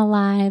parallel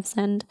lives,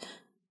 and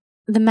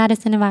the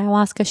medicine of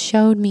ayahuasca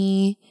showed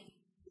me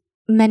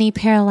many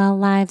parallel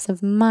lives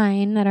of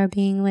mine that are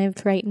being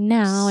lived right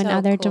now in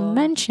other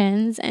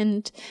dimensions.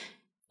 And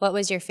what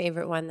was your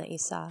favorite one that you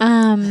saw?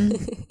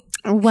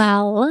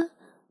 Well,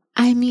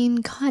 I mean,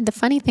 God, the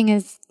funny thing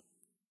is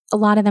a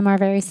lot of them are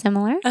very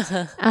similar.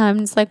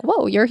 It's like,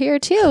 whoa, you're here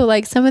too.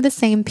 Like some of the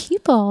same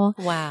people.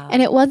 Wow.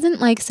 And it wasn't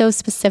like so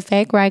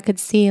specific where I could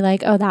see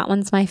like, oh, that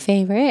one's my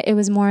favorite. It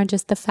was more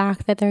just the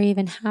fact that they're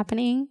even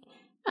happening.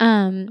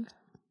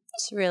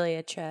 It's really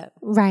a trip.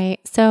 Right.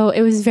 So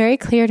it was very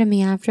clear to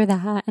me after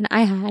that. And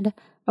I had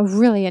a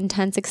really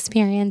intense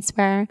experience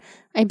where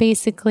I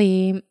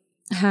basically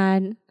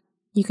had,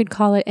 you could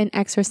call it an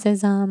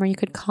exorcism, or you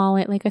could call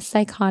it like a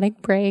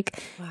psychotic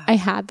break. Wow. I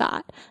had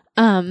that.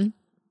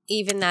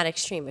 even that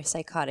extreme, a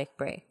psychotic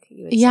break.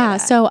 You would Yeah.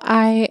 say that. So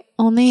I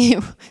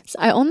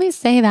only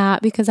say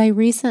that because I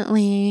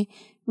recently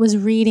was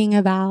reading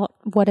about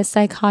what a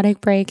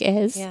psychotic break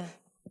is. Yeah.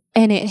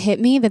 And it hit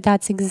me that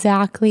that's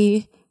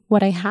exactly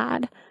what I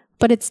had.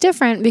 But it's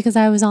different because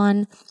I was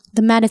on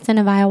the medicine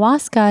of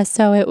ayahuasca.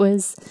 So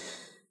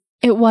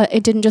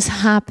it didn't just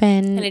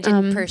happen. And it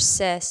didn't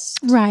persist.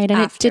 Right. And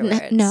afterwards.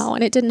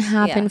 it didn't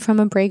happen from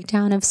a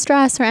breakdown of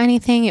stress or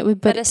anything.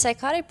 But a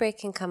psychotic break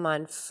can come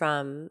on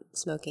from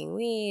smoking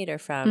weed or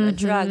from a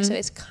drug. So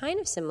it's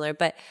kind of similar.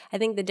 But I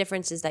think the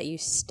difference is that you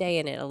stay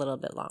in it a little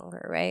bit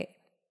longer, right?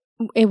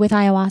 With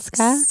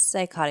ayahuasca?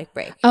 Psychotic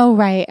break. Oh,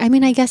 right. I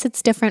mean, I guess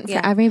it's different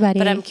for everybody.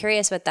 But I'm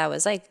curious what that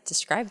was like.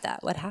 Describe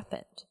that. What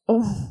happened?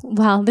 Oh,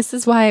 well, this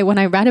is why when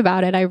I read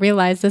about it, I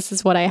realized this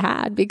is what I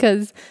had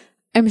because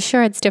I'm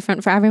sure it's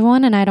different for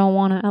everyone. And I don't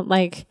want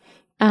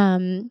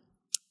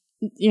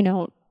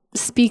to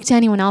speak to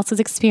anyone else's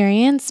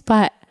experience,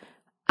 but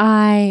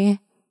I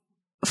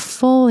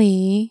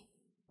fully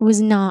was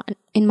not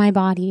in my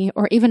body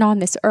or even on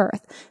this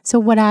earth. So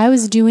what I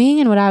was doing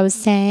and what I was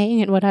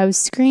saying and what I was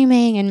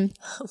screaming and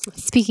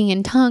speaking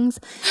in tongues,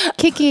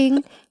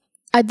 kicking,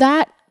 it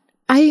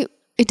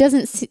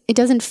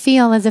doesn't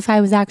feel as if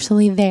I was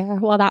actually there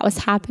while that was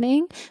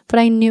happening, but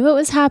I knew it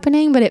was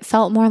happening, but it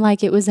felt more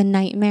like it was a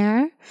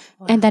nightmare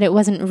and that it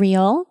wasn't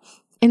real.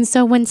 And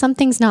so when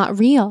something's not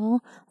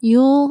real,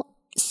 you'll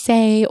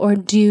say or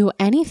do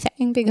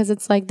anything because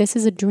it's like, this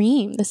is a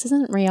dream. This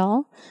isn't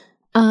real.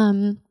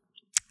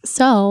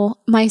 So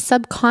my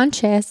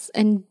subconscious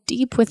and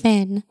deep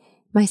within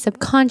my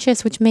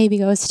subconscious, which maybe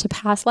goes to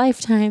past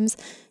lifetimes,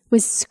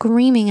 was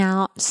screaming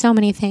out so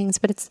many things,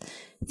 but it's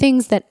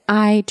things that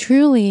I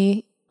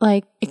truly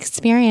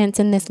experience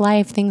in this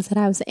life, things that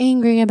I was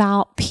angry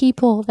about,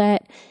 people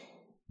that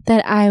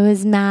I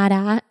was mad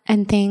at,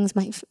 and things,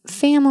 my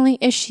family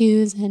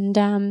issues.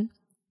 And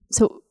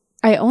so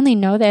I only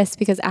know this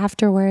because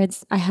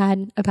afterwards I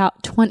had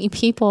about 20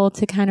 people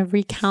to kind of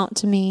recount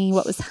to me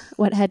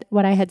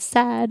what I had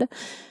said.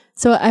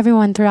 So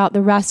everyone throughout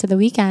the rest of the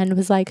weekend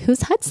was like,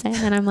 who's Hudson?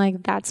 And I'm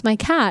like, that's my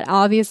cat.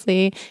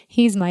 Obviously,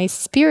 he's my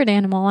spirit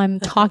animal. I'm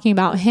talking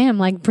about him.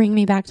 Like, bring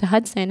me back to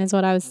Hudson is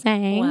what I was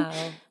saying.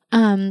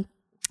 Wow.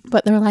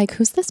 But they're like,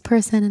 who's this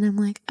person? And I'm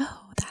like,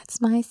 oh, that's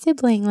my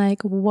sibling.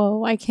 Like,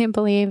 whoa, I can't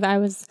believe I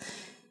was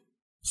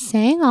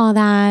saying all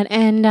that.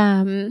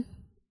 And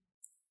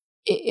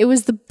it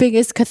was the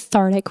biggest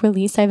cathartic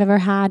release I've ever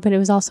had, but it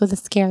was also the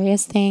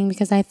scariest thing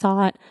because I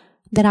thought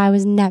that I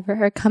was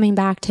never coming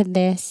back to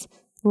this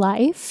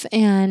life.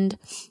 And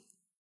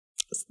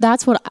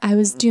that's what I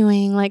was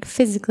doing,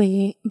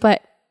 physically.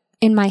 But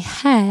in my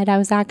head, I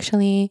was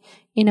actually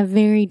in a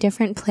very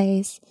different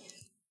place,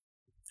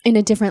 in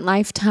a different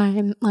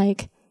lifetime,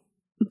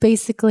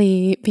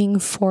 basically being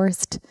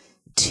forced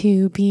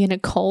to be in a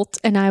cult.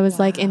 And I was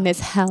in this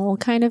hell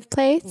kind of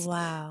place.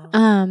 Wow.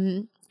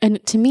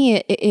 And to me,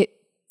 it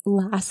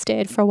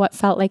lasted for what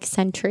felt like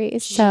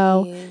centuries.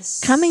 Jeez.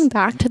 So coming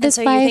back to this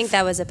life. life. You think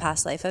that was a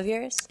past life of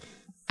yours?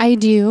 I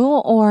do,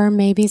 or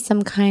maybe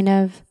some kind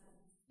of,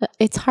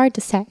 it's hard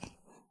to say.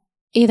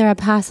 Either a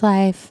past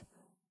life,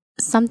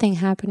 something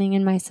happening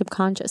in my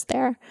subconscious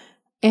there.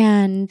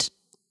 And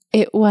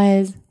it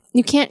was,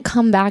 you can't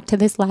come back to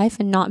this life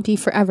and not be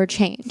forever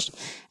changed.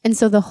 And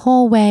so the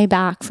whole way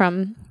back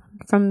from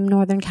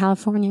Northern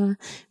California,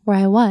 where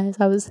I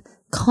was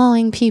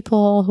calling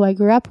people who I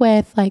grew up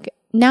with,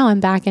 now I'm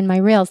back in my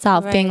real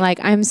self, being like,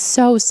 I'm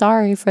so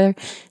sorry for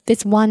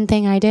this one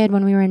thing I did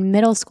when we were in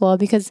middle school,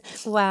 because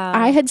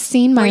I had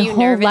seen my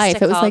whole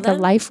life. It was like a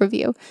life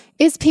review.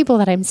 It's people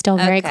that I'm still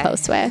very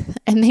close with,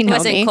 and they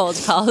know me. Wasn't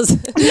cold calls.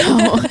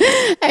 No.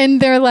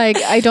 And they're like,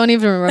 I don't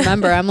even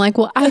remember. I'm like,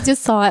 well, I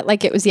just saw it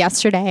like it was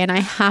yesterday, and I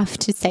have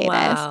to say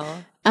this.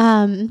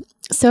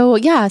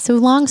 So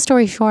long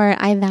story short,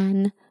 I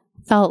then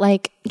felt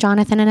like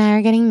Jonathan and I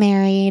are getting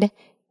married.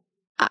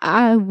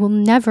 I will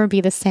never be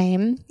the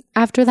same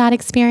after that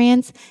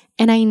experience,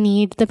 and I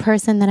need the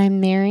person that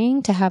I'm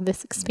marrying to have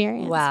this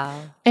experience.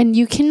 Wow. And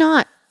you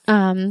cannot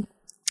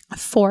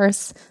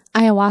force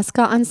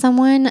ayahuasca on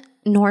someone,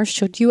 nor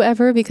should you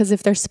ever, because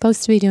if they're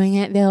supposed to be doing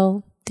it,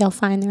 they'll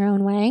find their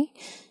own way.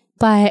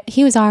 But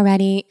he was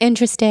already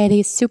interested.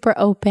 He's super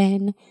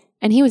open,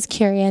 and he was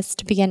curious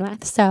to begin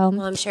with. So,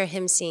 well, I'm sure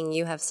him seeing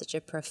you have such a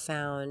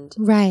profound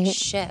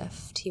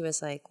shift, he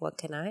was like, what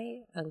can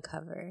I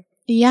uncover?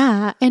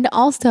 Yeah. And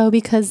also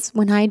because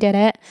when I did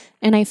it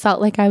and I felt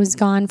like I was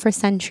gone for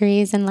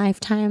centuries and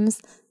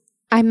lifetimes,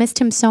 I missed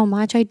him so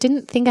much. I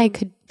didn't think I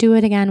could do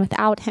it again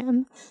without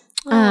him.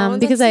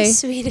 Because that's the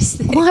sweetest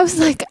thing. Well,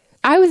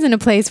 I was in a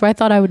place where I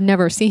thought I would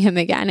never see him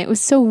again. It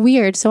was so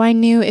weird. So I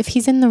knew if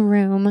he's in the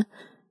room,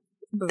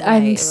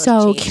 I'm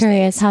so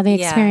curious how the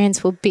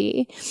experience will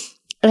be.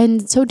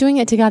 And so doing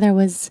it together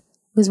was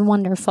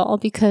wonderful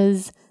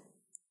because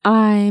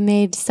I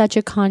made such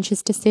a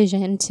conscious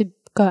decision to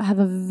go have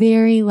a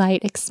very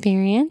light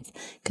experience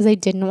because I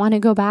didn't want to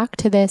go back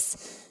to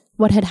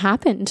what had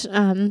happened.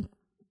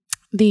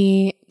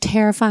 The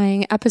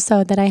terrifying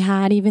episode that I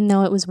had, even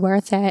though it was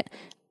worth it,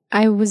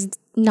 I was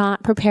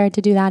not prepared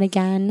to do that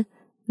again,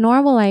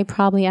 nor will I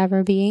probably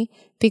ever be,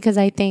 because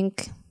I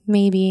think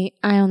maybe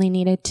I only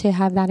needed to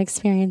have that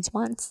experience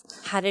once.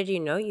 How did you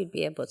know you'd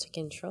be able to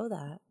control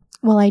that?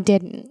 Well, I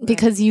didn't,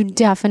 because you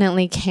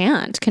definitely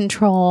can't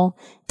control.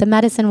 The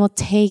medicine will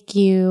take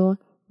you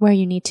where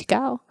you need to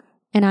go.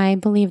 And I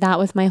believe that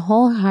with my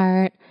whole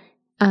heart.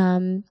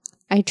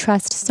 I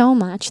trust so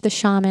much the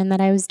shaman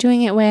that I was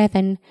doing it with,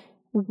 and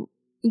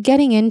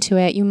getting into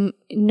it,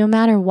 no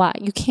matter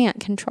what, you can't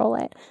control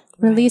it.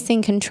 Right.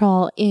 Releasing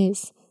control you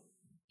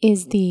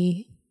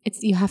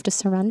have to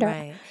surrender.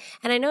 Right.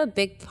 And I know a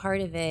big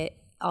part of it,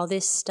 all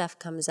this stuff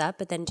comes up,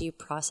 but then do you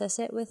process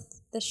it with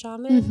the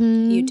shaman?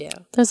 Mm-hmm. You do.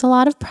 There's a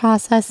lot of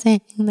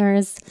processing.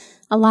 There's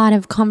a lot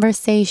of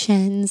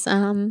conversations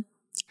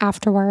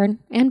afterward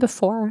and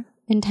before,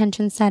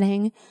 intention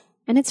setting.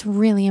 And it's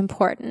really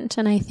important.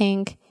 And I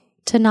think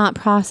to not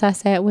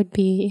process it would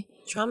be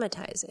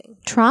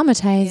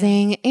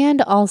traumatizing,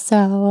 and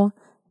also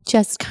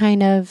just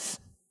kind of,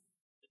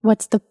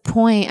 what's the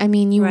point? I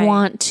mean, you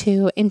want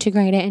to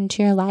integrate it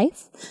into your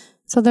life.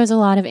 So there's a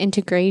lot of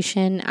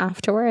integration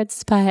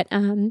afterwards. But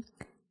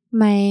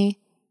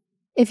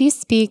if you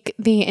speak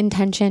the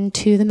intention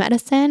to the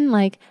medicine,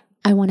 like,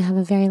 I want to have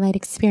a very light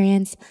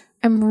experience,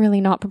 I'm really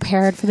not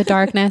prepared for the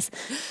darkness.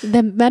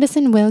 The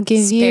medicine will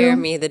give you... Spare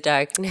me the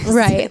darkness.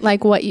 Right.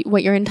 Like what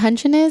your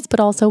intention is, but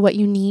also what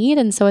you need.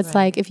 And so it's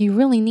like, if you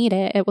really need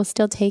it, it will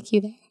still take you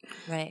there.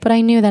 Right. But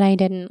I knew that I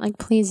didn't. Like,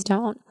 please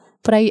don't.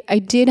 But I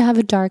did have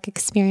a dark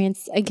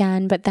experience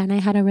again, but then I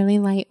had a really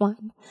light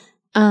one.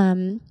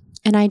 And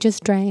I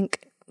just drank,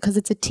 because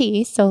it's a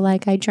tea. So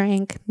like I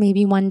drank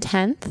maybe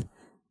 1/10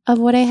 of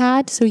what I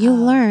had. So you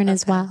learn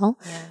as well.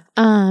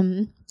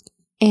 Yeah.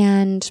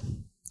 And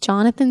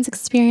Jonathan's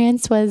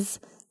experience was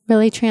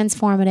really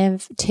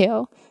transformative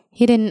too.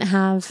 He didn't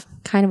have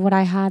kind of what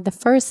I had the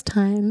first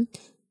time,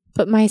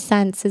 but my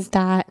sense is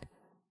that,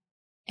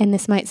 and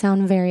this might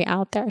sound very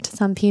out there to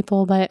some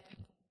people, but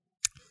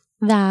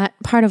that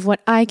part of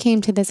what I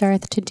came to this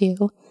earth to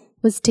do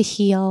was to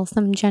heal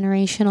some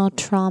generational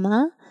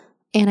trauma.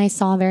 And I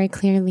saw very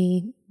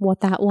clearly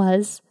what that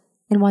was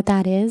and what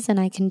that is. And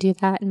I can do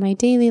that in my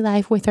daily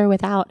life with or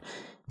without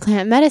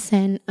plant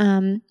medicine.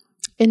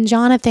 And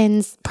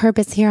Jonathan's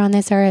purpose here on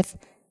this earth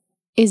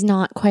is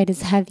not quite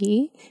as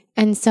heavy.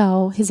 And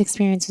so his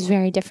experience was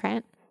very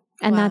different.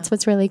 And that's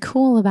what's really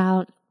cool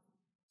about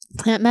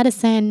plant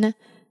medicine.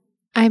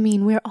 I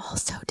mean, we're all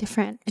so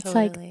different. It's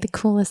like the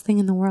coolest thing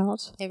in the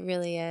world. It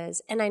really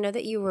is. And I know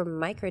that you were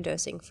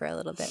microdosing for a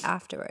little bit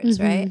afterwards,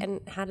 right? And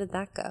how did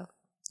that go?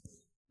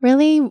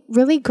 Really,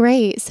 really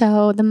great.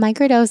 So the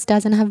microdose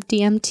doesn't have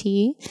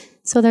DMT.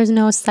 So there's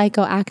no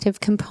psychoactive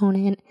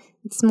component.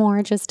 It's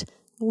more just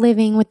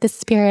living with the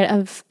spirit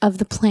of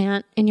the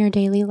plant in your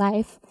daily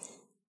life,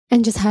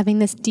 and just having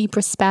this deep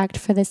respect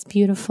for this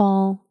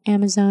beautiful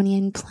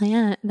Amazonian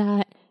plant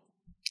that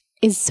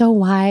is so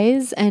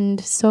wise and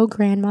so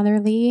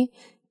grandmotherly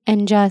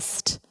and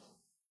just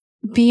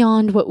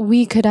beyond what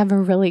we could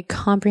ever really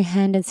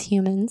comprehend as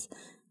humans.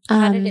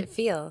 How did it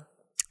feel?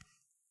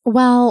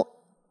 Well,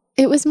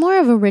 it was more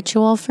of a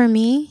ritual for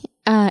me.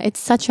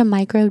 It's such a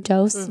micro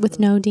dose with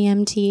no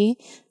DMT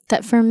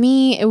that for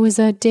me, it was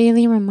a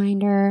daily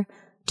reminder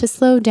to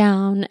slow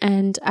down,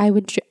 and I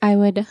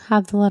would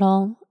have the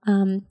little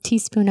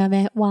teaspoon of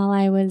it while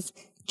I was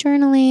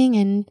journaling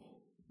and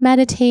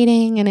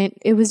meditating, and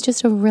it was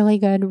just a really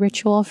good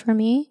ritual for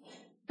me.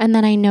 And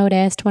then I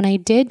noticed when I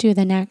did do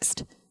the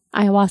next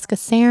ayahuasca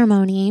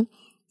ceremony,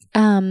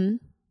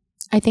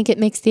 I think it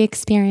makes the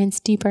experience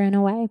deeper in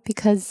a way,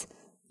 because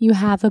you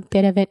have a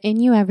bit of it in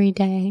you every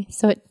day.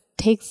 So it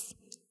takes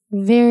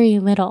very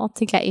little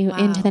to get you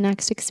into the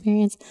next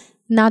experience.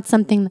 And that's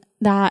something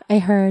that I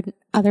heard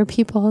other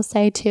people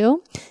say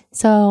too.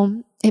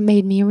 So it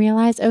made me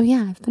realize, oh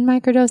yeah, I've been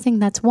microdosing.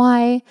 That's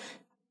why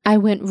I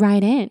went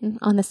right in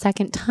on the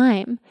second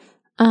time.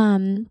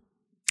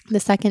 The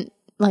second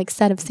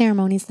set of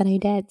ceremonies that I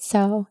did.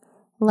 So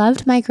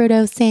loved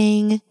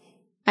microdosing.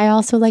 I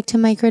also like to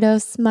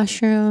microdose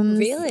mushrooms.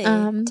 Really?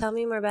 Tell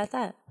me more about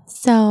that.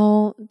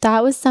 So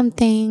that was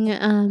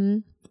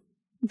something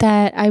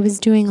that I was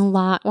doing a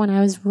lot when I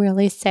was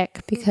really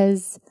sick,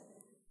 because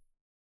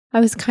I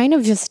was kind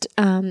of just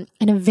in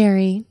a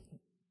very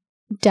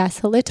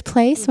desolate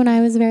place when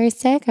I was very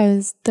sick.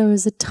 There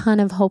was a ton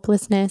of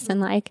hopelessness,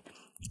 and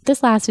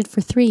this lasted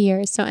for 3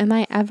 years. So am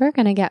I ever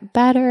going to get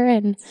better?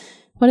 And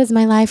what is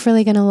my life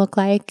really going to look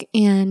like?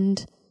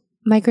 And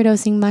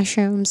microdosing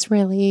mushrooms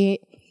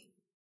really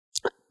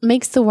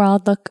makes the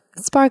world look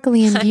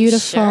sparkly and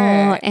beautiful.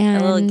 Sure.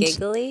 And a little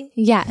giggly.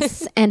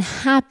 Yes. And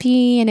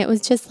happy. And it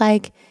was just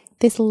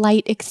this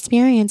light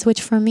experience,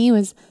 which for me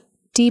was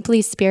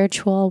deeply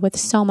spiritual with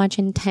so much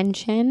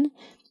intention.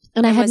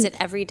 And was it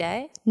every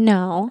day?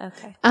 No.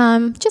 Okay.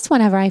 Just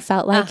whenever I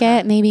felt like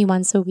it, maybe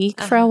once a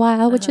week for a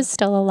while, which is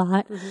still a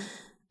lot.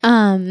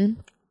 Mm-hmm.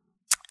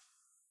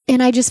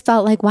 And I just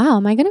felt like, wow,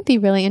 am I going to be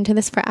really into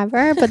this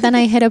forever? But then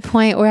I hit a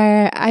point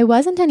where I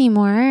wasn't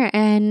anymore,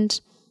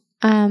 and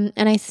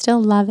I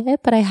still love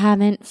it, but I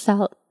haven't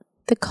felt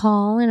the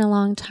call in a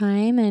long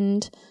time.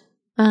 And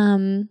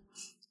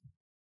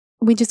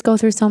we just go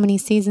through so many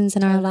seasons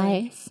in our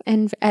life.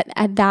 And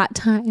at that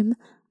time,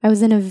 I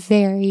was in a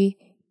very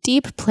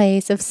deep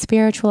place of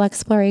spiritual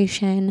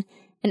exploration.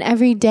 And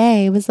every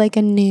day was like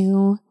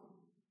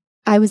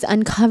I was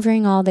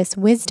uncovering all this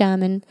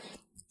wisdom, and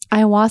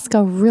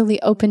ayahuasca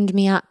really opened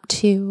me up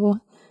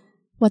to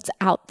what's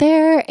out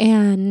there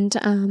and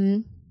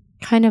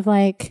kind of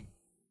like,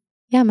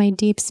 my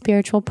deep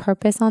spiritual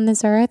purpose on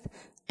this earth.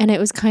 And it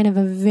was kind of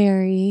a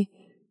very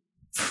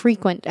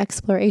frequent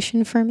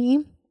exploration for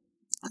me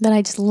that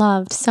I just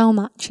loved so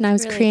much. And I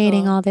was really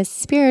creating all this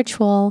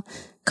spiritual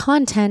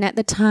content at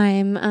the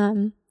time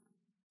on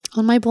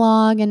my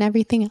blog and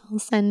everything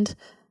else. And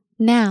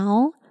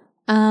now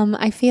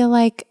I feel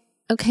like,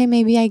 okay,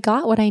 maybe I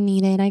got what I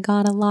needed. I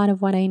got a lot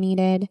of what I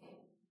needed.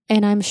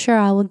 And I'm sure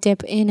I will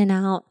dip in and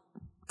out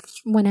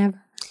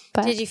whenever.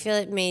 But did you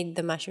feel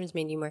the mushrooms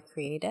made you more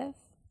creative?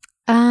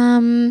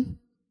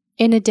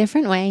 In a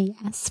different way,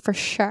 yes, for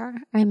sure.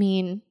 I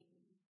mean,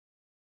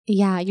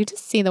 yeah, you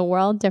just see the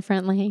world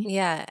differently.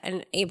 Yeah,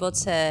 and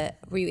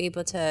were you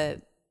able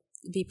to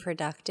be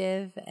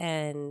productive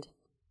and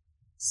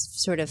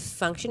sort of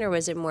function, or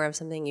was it more of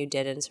something you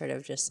did and sort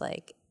of just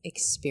like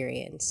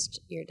experienced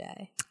your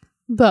day?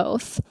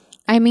 Both.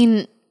 I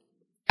mean,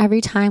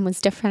 every time was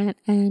different,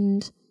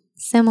 and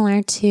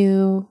similar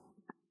to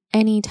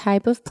any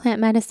type of plant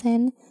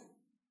medicine,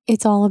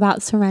 it's all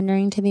about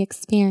surrendering to the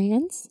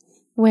experience,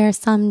 where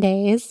some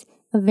days,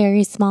 a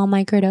very small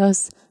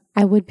microdose,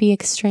 I would be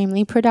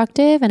extremely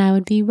productive, and I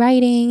would be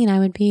writing, and I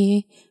would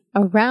be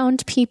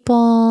around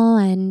people,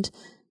 and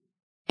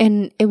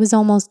it was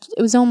almost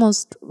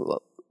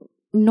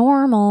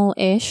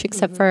normal-ish,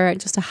 except for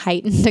just a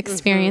heightened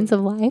experience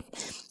of life.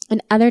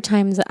 And other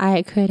times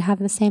I could have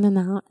the same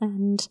amount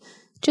and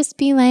just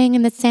be laying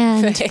in the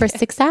sand for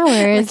 6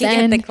 hours. Looking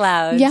at the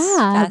clouds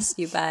pass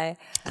you by.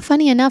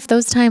 Funny enough,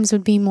 those times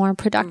would be more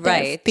productive.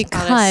 Right.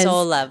 Because on a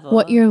soul level.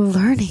 What you're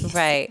learning is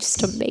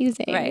just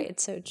amazing. Right.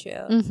 It's so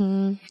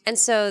true. And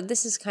so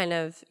this is kind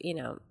of,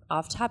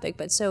 off topic.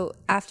 But so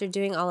after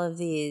doing all of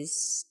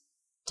these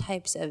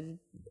types of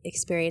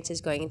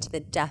experiences, going into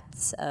the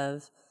depths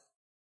of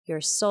your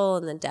soul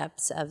and the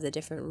depths of the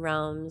different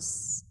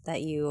realms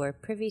that you are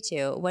privy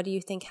to, what do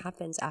you think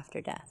happens after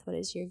death? What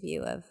is your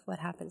view of what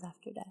happens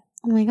after death?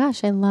 Oh my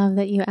gosh, I love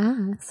that you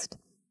asked.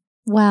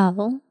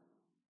 Well,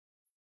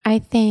 I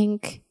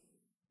think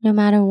no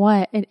matter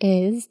what it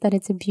is, that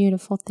it's a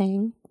beautiful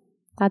thing.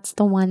 That's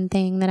the one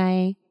thing that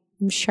I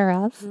am sure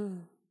of.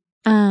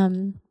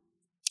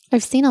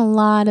 I've seen a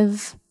lot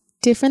of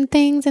different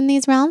things in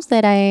these realms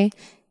that I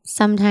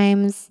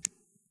sometimes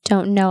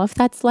don't know if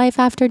that's life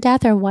after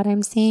death or what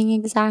I'm seeing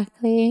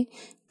exactly,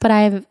 but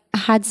I've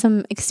had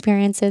some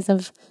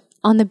experiences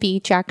on the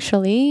beach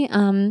actually,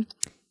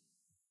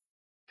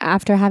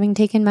 after having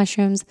taken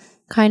mushrooms,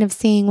 kind of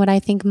seeing what I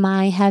think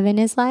my heaven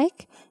is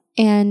like.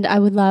 And I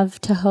would love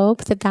to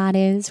hope that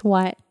is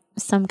what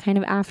some kind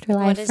of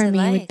afterlife for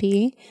me would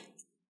be.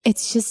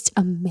 It's just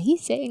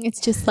amazing. It's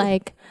just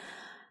like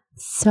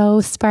so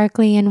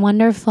sparkly and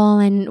wonderful,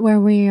 and where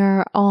we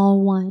are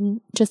all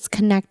one, just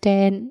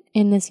connected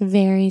in this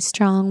very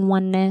strong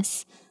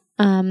oneness,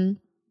 where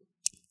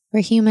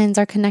humans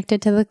are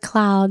connected to the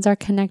clouds, are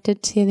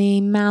connected to the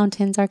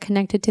mountains, are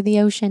connected to the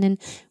ocean, and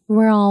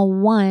we're all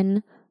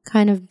one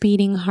kind of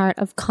beating heart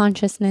of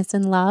consciousness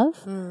and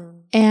love.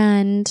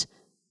 And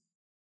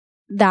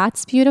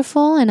that's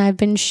beautiful, and I've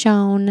been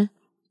shown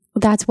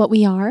that's what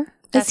we are.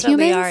 That's as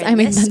humans. What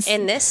we are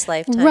in this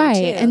lifetime, right?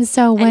 Too. And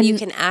so when you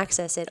can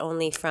access it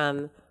only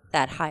from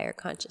that higher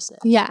consciousness.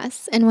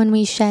 Yes, and when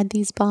we shed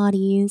these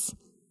bodies,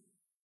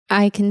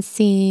 I can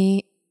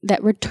see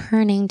that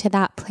returning to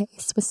that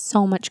place with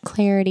so much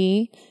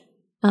clarity,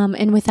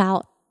 and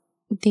without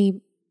the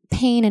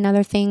pain and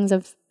other things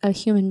of a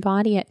human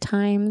body at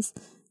times,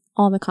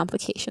 all the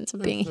complications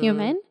of being a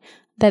human.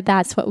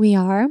 That's what we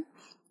are.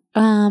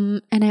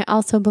 And I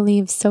also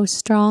believe so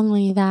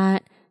strongly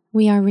that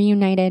we are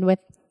reunited with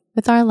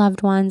our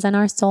loved ones and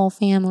our soul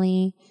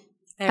family.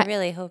 I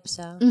really hope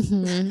so.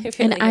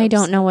 I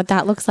don't know what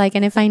that looks like.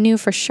 And if I knew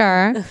for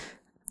sure,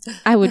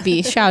 I would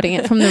be shouting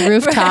it from the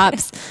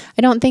rooftops.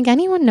 I don't think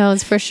anyone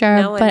knows for sure,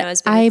 no one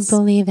knows, but I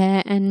believe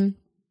it. And,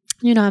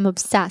 I'm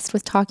obsessed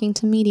with talking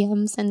to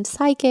mediums and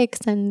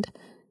psychics, and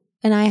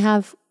I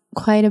have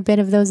quite a bit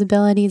of those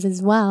abilities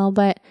as well.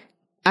 But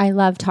I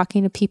love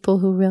talking to people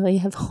who really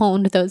have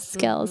honed those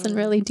skills and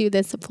really do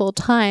this full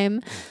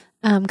time.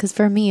 Because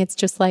for me, it's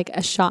just like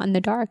a shot in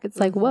the dark. It's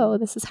like, whoa,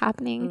 this is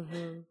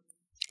happening.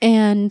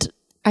 And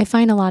I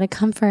find a lot of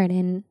comfort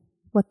in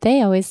what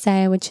they always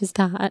say, which is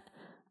that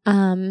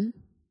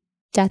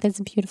death is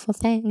a beautiful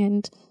thing.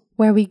 And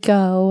wherever we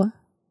go,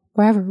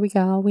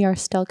 we are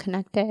still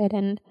connected.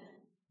 And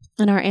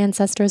our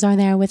ancestors are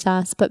there with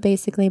us, but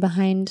basically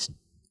behind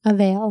a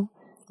veil.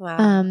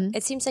 Wow.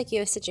 It seems like you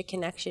have such a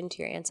connection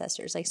to your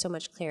ancestors, like so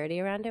much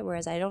clarity around it,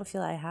 whereas I don't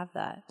feel I have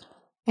that.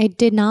 I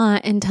did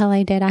not until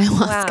I did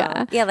ayahuasca.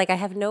 Wow. Yeah, like I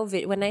have no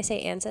when I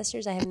say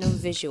ancestors, I have no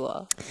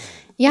visual.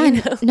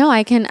 Yeah, no,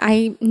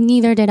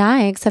 neither did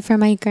I, except for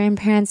my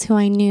grandparents who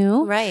I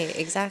knew. Right,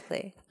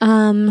 exactly.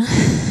 No,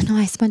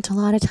 I spent a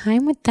lot of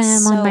time with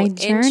them on my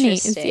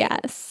journeys.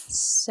 Yes.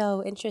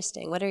 So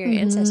interesting. What are your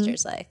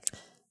ancestors like?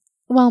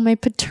 Well, my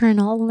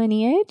paternal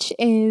lineage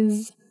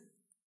is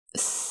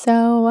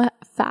so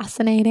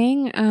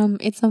fascinating.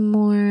 It's a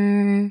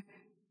more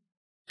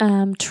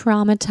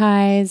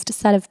traumatized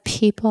set of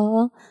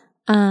people,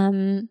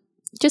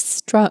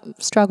 just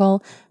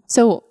struggle.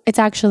 So it's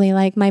actually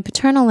like my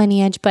paternal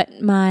lineage, but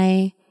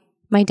my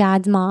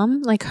dad's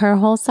mom, like her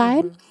whole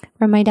side,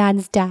 where my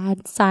dad's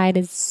side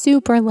is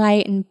super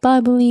light and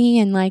bubbly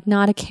and like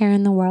not a care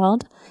in the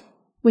world,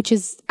 which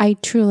is, I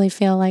truly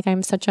feel like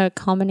I'm such a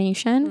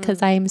combination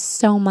because I am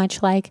so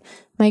much like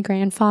my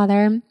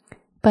grandfather.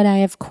 But I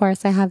have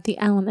the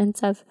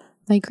elements of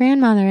my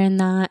grandmother in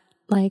that,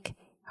 like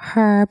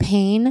her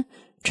pain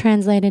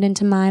translated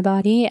into my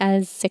body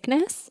as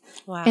sickness.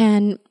 Wow.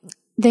 And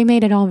they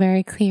made it all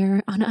very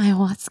clear on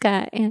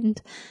ayahuasca.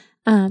 And,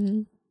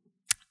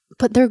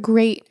 but they're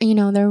great,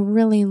 they're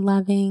really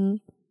loving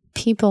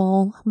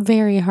people,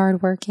 very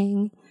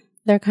hardworking.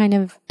 They're kind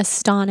of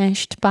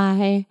astonished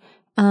by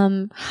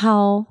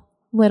how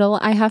little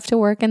I have to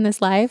work in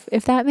this life,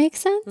 if that makes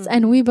sense.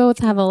 And we both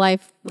have a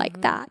life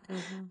like that.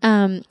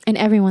 And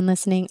everyone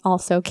listening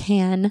also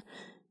can.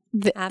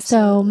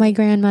 So my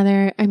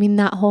grandmother,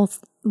 that whole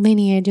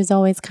lineage is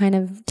always kind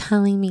of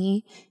telling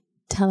me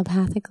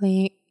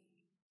telepathically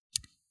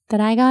that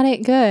I got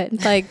it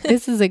good. Like,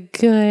 this is a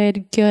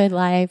good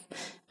life.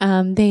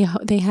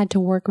 They had to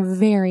work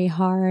very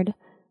hard.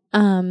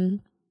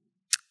 And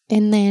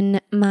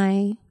then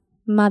my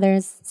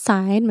mother's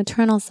side,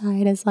 maternal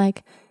side, is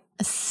like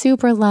a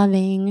super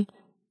loving,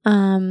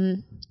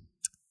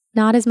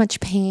 not as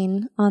much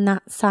pain on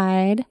that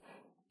side.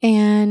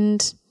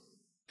 And,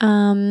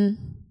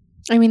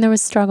 there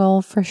was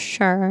struggle for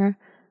sure.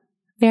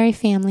 Very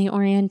family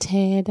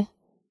oriented.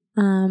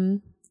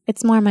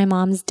 It's more my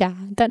mom's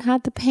dad that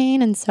had the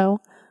pain. And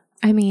so,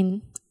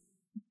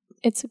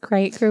 it's a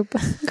great group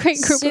of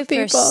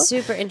people.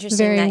 Super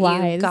interesting very that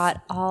wise. You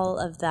got all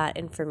of that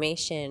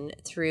information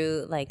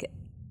through like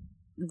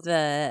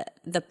the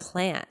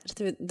plant,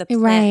 through the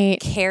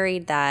plant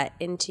carried that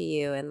into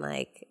you and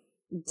like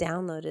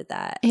downloaded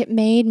that. It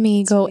made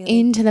me go really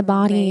into the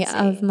body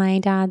of my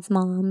dad's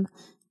mom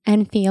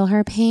and feel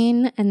her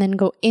pain, and then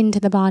go into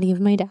the body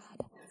of my dad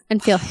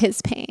and feel his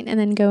pain, and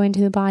then go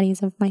into the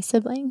bodies of my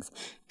siblings.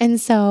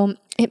 And so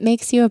it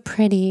makes you a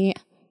pretty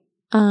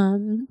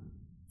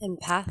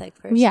empathic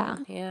person.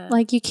 Yeah.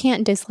 Like you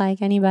can't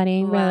dislike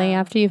anybody really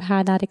after you've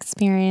had that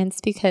experience,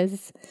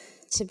 because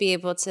to be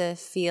able to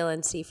feel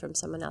and see from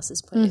someone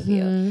else's point of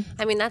view.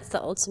 That's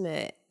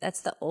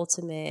the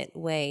ultimate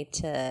way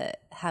to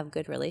have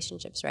good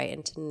relationships, right?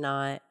 And to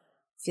not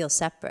feel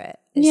separate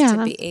is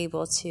to be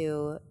able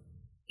to,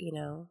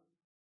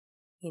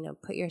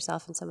 put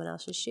yourself in someone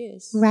else's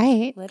shoes.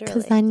 Right. Literally.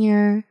 Because then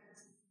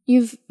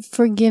you've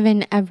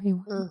forgiven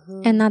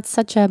everyone. And that's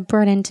such a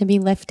burden to be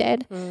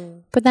lifted.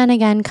 But then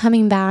again,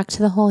 coming back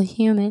to the whole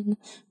human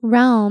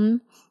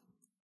realm,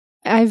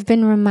 I've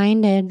been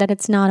reminded that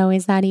it's not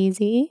always that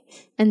easy.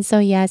 And so,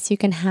 yes, you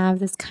can have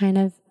this kind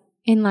of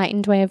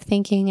enlightened way of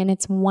thinking, and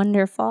it's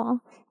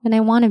wonderful. And I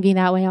want to be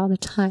that way all the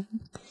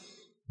time.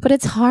 But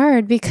it's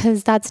hard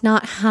because that's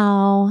not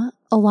how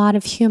a lot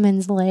of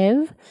humans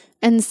live.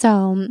 And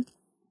so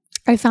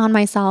I found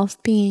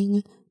myself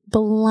being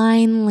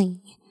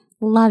blindly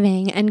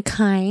loving and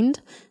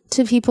kind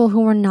to people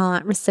who were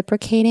not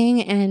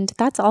reciprocating. And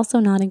that's also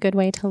not a good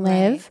way to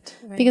live.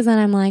 Right. Because then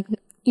I'm like,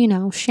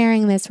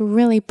 sharing this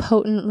really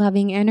potent,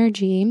 loving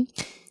energy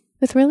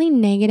with really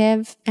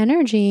negative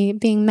energy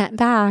being met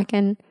back.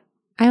 And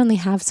I only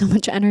have so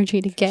much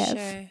energy to give.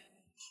 Sure.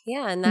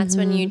 Yeah, and that's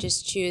when you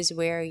just choose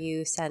where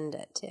you send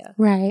it to.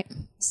 Right.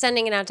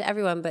 Sending it out to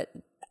everyone, but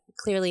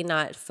clearly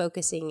not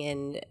focusing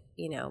and,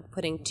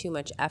 putting too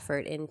much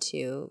effort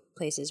into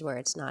places where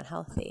it's not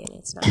healthy and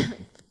it's not,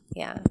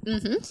 yeah.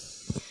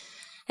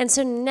 And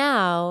so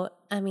now,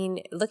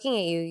 looking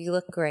at you, you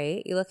look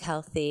great, you look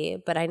healthy,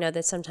 but I know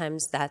that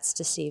sometimes that's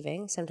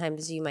deceiving.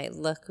 Sometimes you might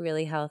look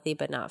really healthy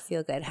but not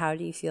feel good. How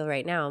do you feel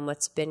right now, and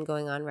what's been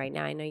going on right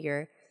now? I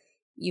know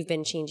you've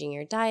been changing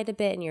your diet a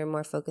bit and you're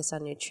more focused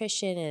on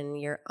nutrition and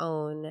your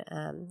own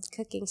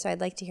cooking. So I'd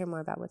like to hear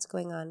more about what's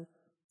going on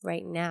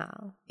right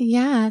now.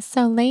 Yeah.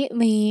 So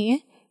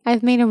lately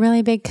I've made a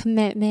really big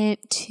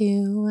commitment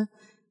to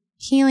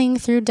healing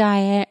through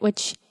diet,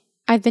 which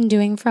I've been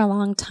doing for a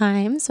long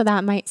time. So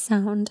that might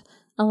sound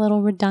a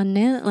little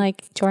redundant.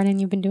 Like, Jordan,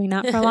 you've been doing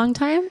that for a long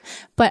time,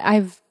 but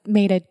I've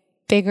made a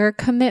bigger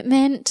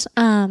commitment.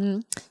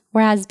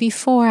 Whereas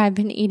before I've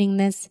been eating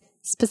this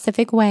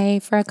specific way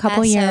for a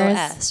couple years.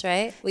 SOS,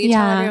 right? Will you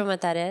tell everyone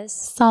what that is?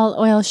 Salt,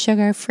 oil,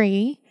 sugar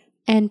free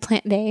and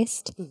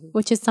plant-based,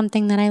 which is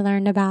something that I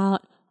learned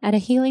about at a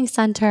healing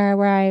center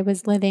where I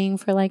was living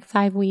for like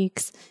 5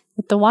 weeks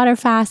with the water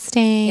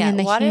fasting and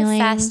the water healing.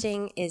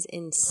 Fasting is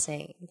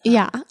insane.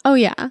 Yeah. Oh,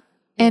 yeah.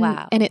 And,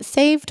 Wow. and it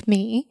saved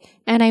me.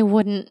 And I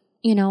wouldn't,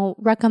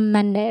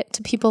 recommend it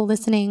to people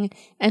listening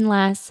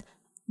unless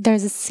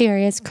there's a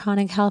serious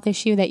chronic health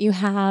issue that you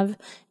have,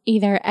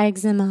 either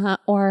eczema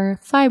or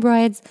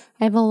fibroids.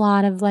 I have a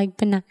lot of like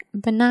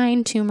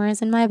benign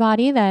tumors in my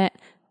body that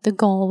the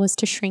goal was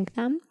to shrink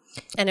them.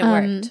 And it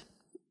worked.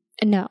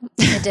 No.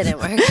 It didn't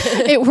work.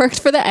 It worked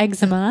for the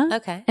eczema.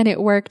 Okay. And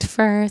it worked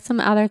for some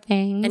other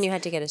things. And you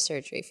had to get a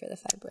surgery for the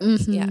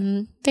fibroids.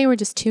 Yeah. They were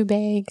just too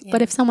big. Yeah.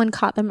 But if someone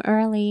caught them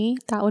early,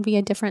 that would be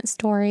a different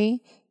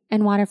story.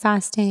 And water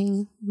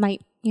fasting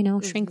might,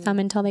 shrink them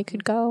until they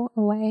could go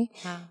away.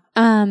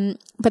 Wow.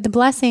 But the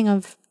blessing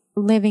of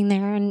living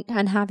there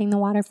and having the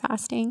water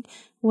fasting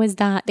was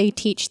that they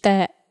teach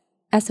the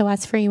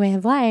SOS free way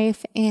of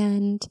life.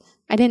 And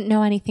I didn't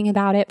know anything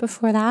about it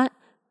before that.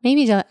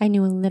 Maybe I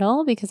knew a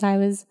little because I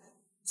was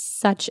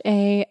such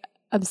a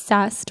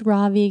obsessed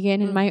raw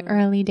vegan in my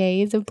early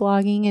days of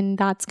blogging. And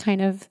that's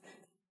kind of,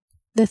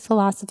 the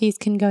philosophies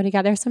can go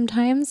together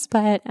sometimes,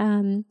 but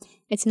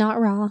it's not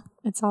raw.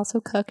 It's also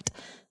cooked.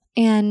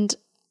 And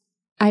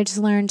I just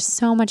learned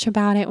so much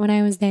about it when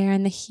I was there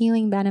and the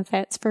healing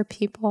benefits for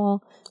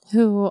people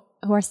who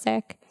are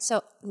sick.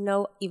 So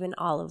no even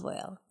olive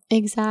oil.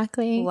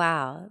 Exactly.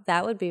 Wow.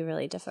 That would be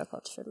really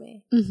difficult for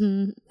me.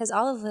 Mm-hmm. Because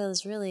olive oil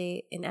is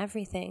really in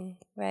everything,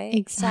 right?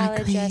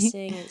 Exactly. Salad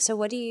dressing. So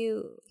what do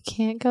you...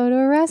 Can't go to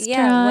a restaurant.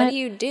 Yeah, what do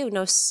you do?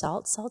 No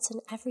salt? Salt's in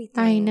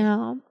everything. I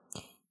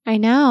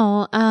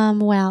know.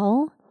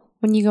 Well,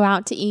 when you go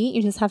out to eat,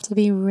 you just have to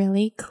be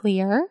really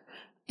clear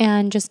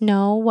and just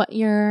know what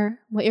your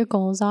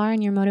goals are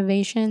and your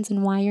motivations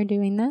and why you're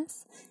doing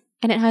this.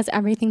 And it has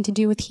everything to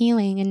do with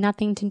healing and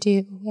nothing to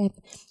do with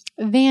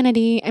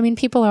vanity. I mean,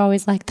 people are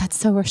always like, that's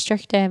so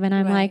restrictive. And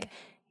I'm like,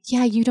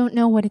 yeah, you don't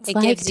know what it's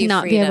like to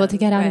not be able to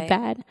get out of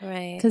bed.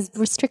 Right. Because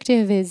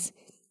restrictive is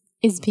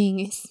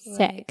being sick.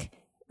 Right.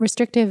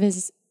 Restrictive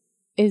is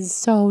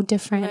so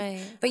different.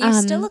 Right. But you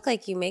still look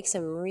like you make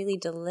some really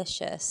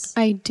delicious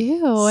I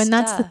do. And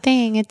that's the stuff.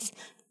 thing. It's,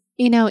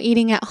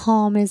 eating at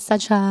home is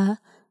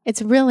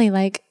it's really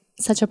like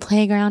such a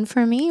playground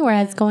for me,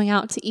 whereas going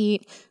out to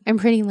eat, I'm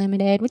pretty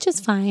limited, which is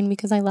fine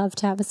because I love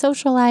to have a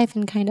social life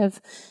and kind of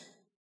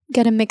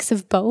get a mix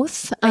of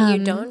both. But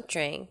you don't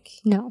drink.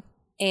 No.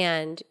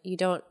 And you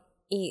don't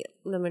eat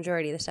the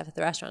majority of the stuff at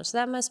the restaurant. So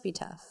that must be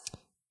tough.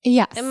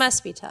 Yes. It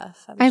must be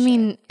tough. I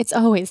mean, it's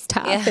always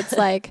tough. Yeah. It's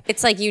like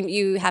it's like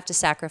you have to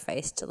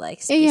sacrifice to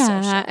like be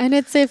social. And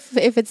it's if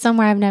it's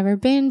somewhere I've never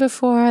been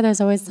before, there's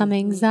always some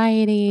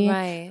anxiety.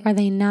 Right. Are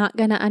they not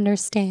going to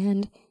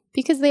understand?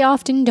 Because they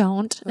often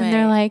don't. And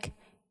they're like,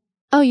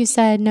 oh, you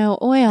said no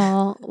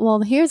oil.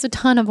 Well, here's a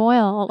ton of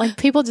oil. Like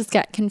people just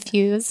get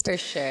confused. For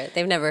sure.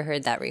 They've never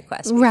heard that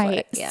request before.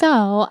 Right. Yeah.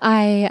 So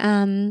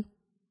I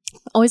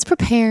always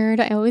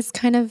prepared. I always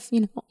kind of,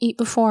 eat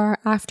before or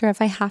after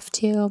if I have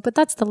to. But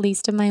that's the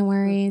least of my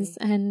worries.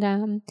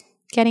 And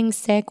getting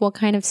sick will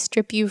kind of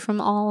strip you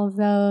from all of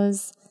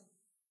those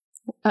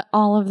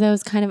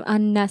kind of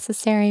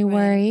unnecessary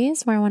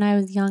worries. Where when I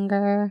was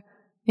younger,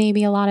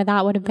 maybe a lot of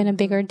that would have been a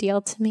bigger deal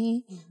to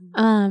me.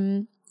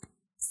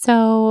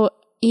 So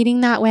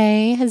eating that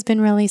way has been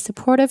really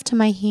supportive to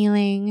my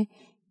healing.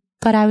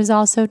 But I was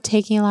also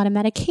taking a lot of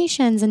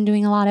medications and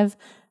doing a lot of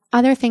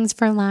other things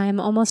for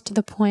Lyme, almost to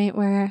the point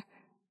where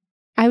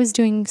I was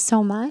doing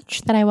so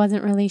much that I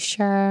wasn't really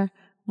sure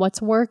what's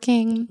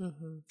working.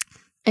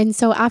 And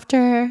so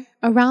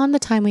around the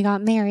time we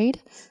got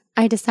married,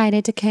 I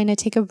decided to kind of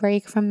take a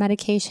break from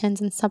medications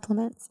and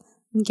supplements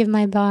and give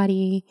my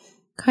body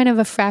kind of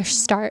a fresh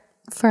start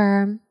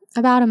for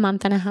about a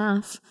month and a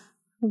half.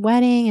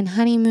 Wedding and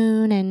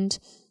honeymoon, and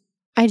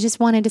I just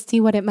wanted to see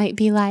what it might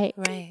be like.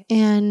 Right.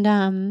 And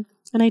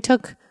I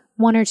took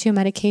 1 or 2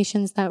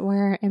 medications that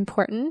were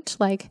important,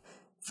 like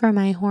for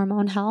my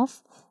hormone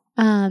health.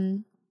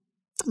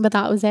 But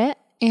that was it.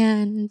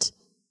 And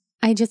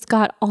I just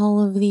got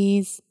all of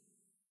these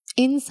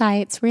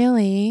insights,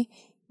 really,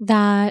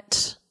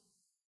 that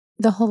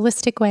the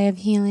holistic way of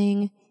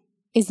healing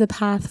is the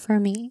path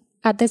for me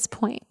at this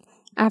point.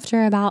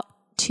 After about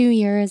 2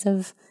 years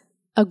of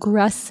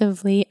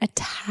aggressively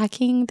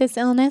attacking this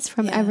illness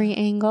from every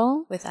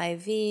angle. With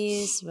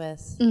IVs,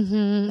 with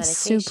medication.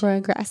 Super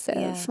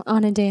aggressive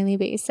on a daily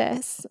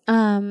basis.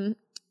 And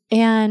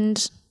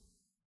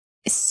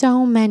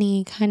so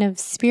many kind of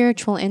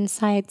spiritual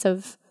insights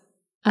of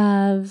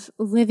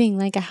living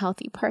like a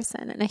healthy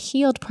person and a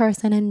healed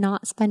person and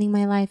not spending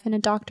my life in a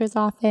doctor's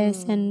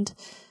office. And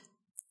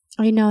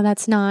I know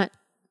that's not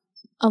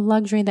a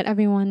luxury that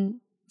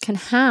everyone can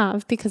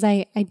have because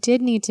I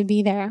did need to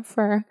be there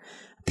for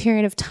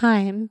period of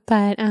time,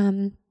 but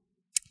I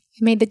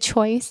made the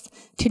choice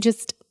to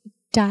just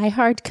die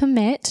hard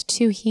commit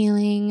to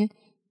healing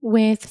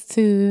with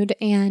food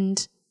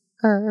and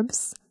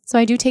herbs. So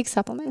I do take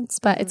supplements,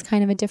 but it's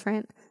kind of a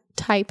different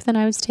type than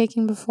I was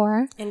taking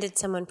before. And did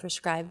someone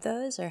prescribe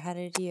those, or how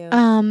did you?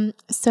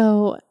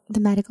 So the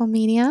medical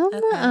medium,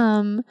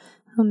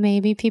 who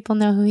maybe people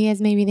know who he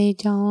is, maybe they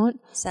don't.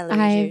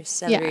 Celery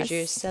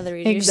juice.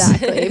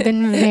 Exactly.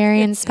 Been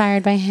very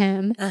inspired by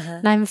him.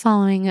 And I'm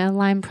following a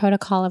Lyme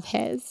protocol of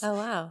his. Oh,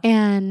 wow.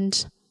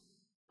 And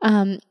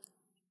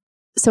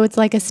so it's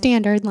like a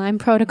standard Lyme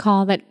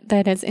protocol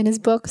that is in his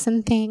books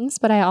and things,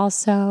 but I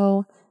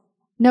also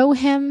know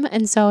him.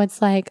 And so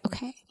it's like,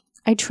 okay,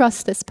 I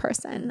trust this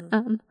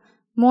person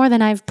more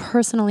than I've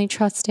personally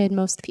trusted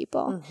most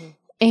people.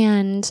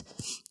 And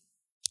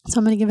so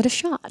I'm going to give it a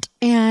shot.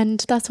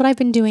 And that's what I've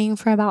been doing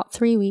for about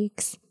 3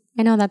 weeks.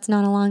 I know that's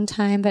not a long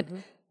time, but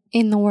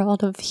in the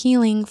world of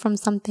healing from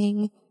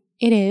something,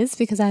 it is,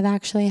 because I've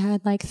actually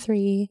had like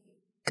 3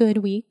 good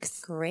weeks.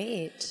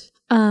 Great.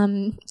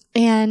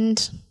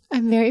 And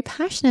I'm very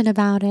passionate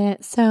about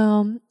it.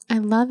 So I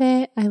love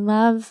it. I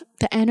love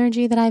the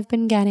energy that I've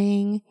been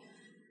getting.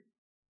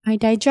 My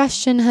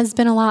digestion has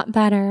been a lot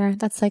better.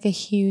 That's like a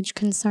huge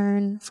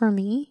concern for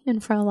me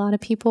and for a lot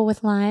of people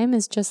with Lyme,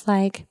 is just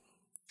like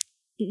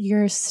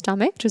your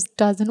stomach just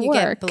doesn't work.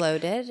 You get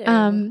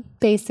bloated?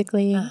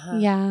 Basically,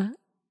 yeah.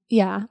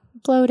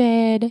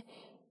 Bloated,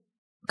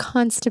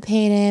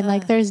 constipated,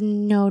 like there's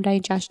no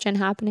digestion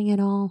happening at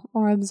all,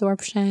 or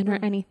absorption or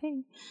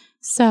anything.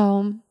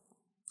 So...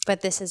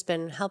 But this has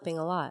been helping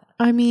a lot.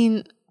 I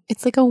mean,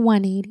 it's like a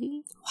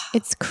 180. Wow.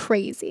 It's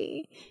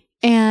crazy.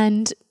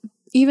 And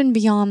even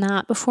beyond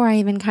that, before I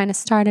even kind of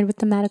started with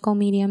the medical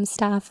medium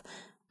stuff,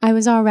 I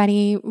was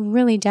already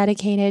really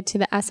dedicated to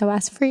the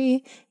SOS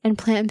free and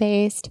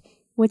plant-based,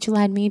 which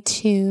led me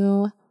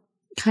to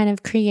kind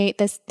of create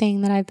this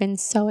thing that I've been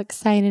so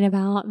excited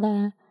about,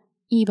 the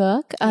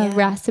ebook of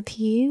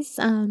recipes.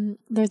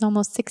 There's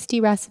almost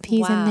 60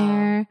 recipes in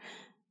there.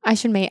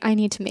 I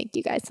need to make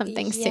you guys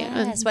something soon.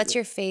 Yes. What's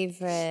your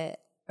favorite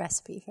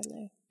recipe from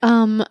there?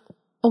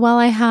 Well,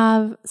 I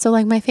have, so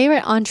like my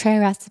favorite entree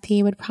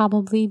recipe would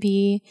probably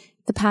be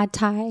the pad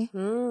thai.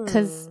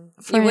 Because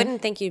you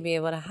wouldn't think you'd be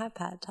able to have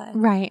pad thai.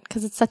 Right.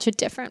 Because it's such a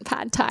different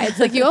pad thai. It's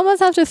like you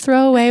almost have to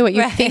throw away what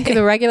you think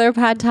the regular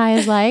pad thai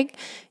is like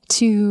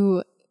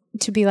to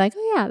be like,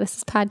 oh yeah, this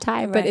is pad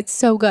thai. But it's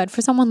so good.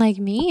 For someone like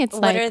me, it's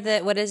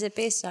what is it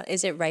based on?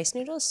 Is it rice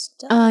noodles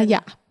still?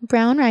 Yeah.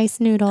 Brown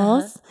rice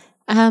noodles.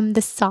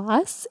 The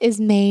sauce is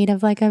made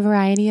of like a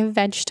variety of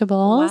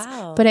vegetables,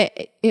 but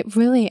it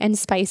really, and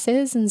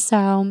spices. And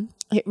so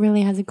it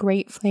really has a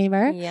great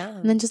flavor. Yeah.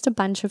 And then just a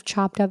bunch of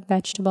chopped up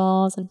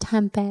vegetables and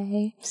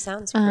tempeh.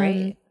 Sounds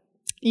great.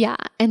 Yeah.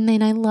 And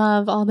then I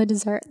love all the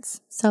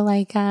desserts. So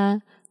like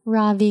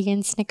raw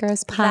vegan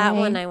Snickers pie. That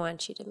one I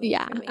want you to make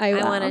for me. I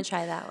want to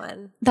try that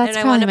one. That's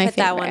and probably I want to my put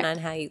favorite. that one on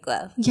How You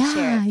Glow.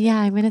 Yeah. Yeah.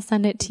 I'm going to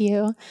send it to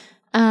you.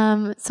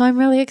 So I'm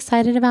really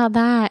excited about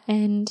that.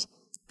 And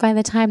by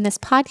the time this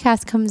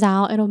podcast comes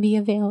out, it'll be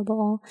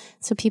available.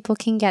 So people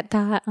can get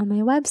that on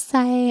my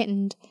website.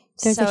 And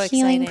there's a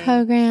healing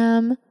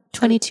program,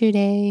 22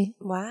 day.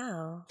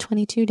 Wow.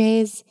 22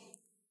 days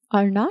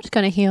are not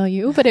going to heal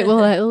you, but it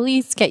will at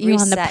least get you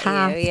on the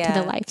path to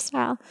the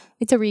lifestyle.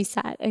 It's a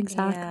reset.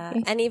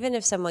 Exactly. Yeah. And even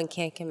if someone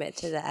can't commit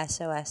to the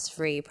SOS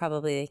free,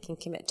 probably they can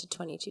commit to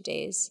 22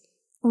 days.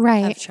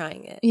 Of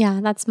trying it. Yeah,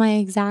 that's my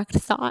exact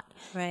thought.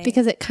 Right.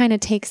 Because it kind of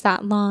takes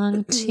that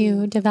long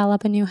to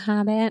develop a new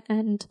habit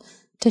and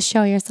to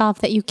show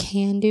yourself that you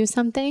can do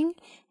something.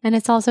 And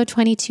it's also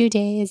 22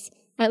 days,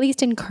 at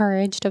least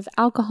encouraged, of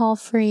alcohol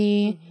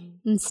free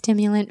and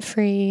stimulant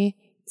free.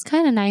 It's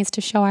kind of nice to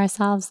show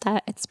ourselves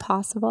that it's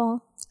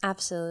possible.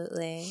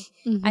 Absolutely.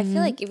 I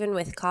feel like even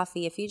with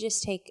coffee, if you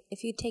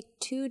take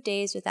 2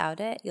 days without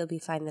it, you'll be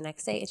fine the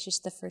next day. It's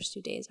just the first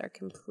 2 days are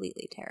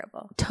completely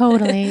terrible.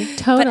 Totally.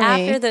 But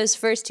after those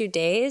first 2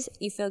 days,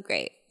 you feel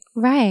great.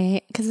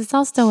 Right. Because it's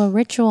also a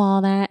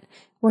ritual that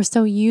we're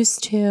so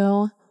used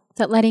to,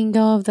 that letting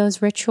go of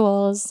those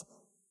rituals,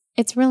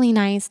 it's really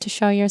nice to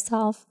show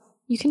yourself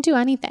you can do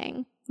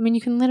anything. I mean,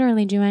 you can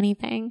literally do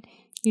anything.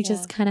 You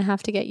just kind of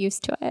have to get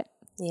used to it.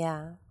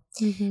 Yeah.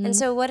 And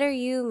so what are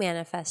you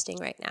manifesting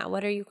right now?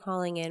 What are you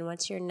calling in?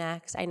 What's your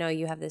next? I know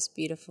you have this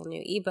beautiful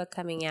new ebook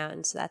coming out,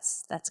 and so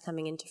that's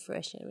coming into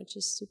fruition, which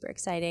is super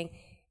exciting.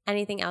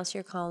 Anything else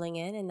you're calling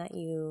in and that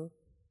you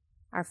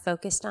are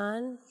focused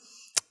on?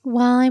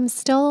 Well, I'm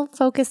still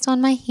focused on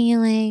my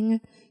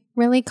healing,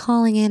 really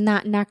calling in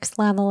that next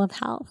level of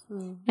health.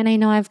 And I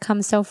know I've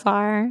come so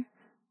far,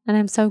 and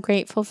I'm so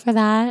grateful for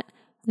that.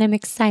 And I'm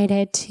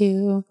excited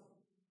to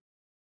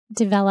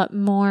develop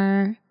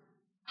more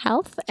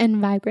health and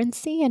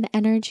vibrancy and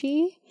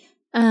energy.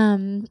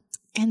 And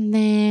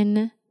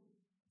then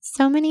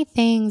so many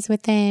things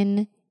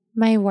within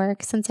my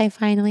work since I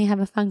finally have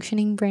a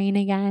functioning brain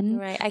again.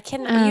 Right.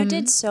 You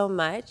did so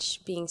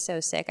much being so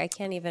sick. I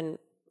can't even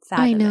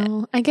fathom I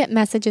know. I get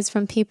messages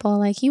from people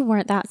like, you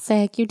weren't that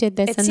sick. You did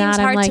this and that. It seems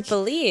hard to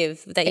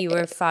believe that you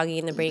were foggy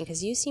in the brain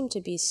because you seem to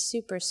be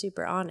super,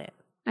 super on it.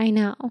 I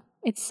know.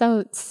 It's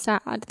so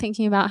sad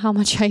thinking about how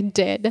much I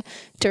did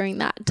during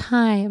that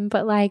time.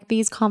 But like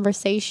these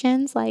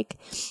conversations, like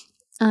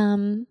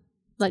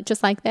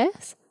just like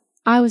this,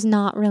 I was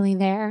not really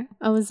there.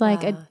 I was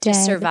like a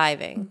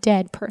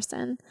dead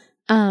person.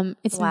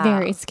 It's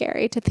very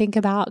scary to think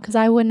about because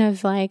I wouldn't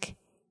have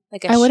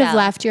Like a I would have shell.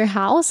 left your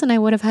house and I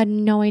would have had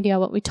no idea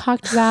what we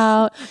talked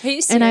about. Are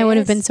you serious? And I would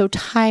have been so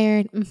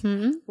tired.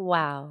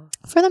 Wow.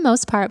 For the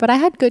most part, but I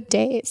had good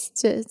days.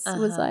 Just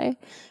was like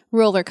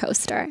roller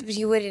coaster.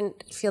 You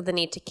wouldn't feel the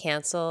need to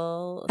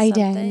cancel I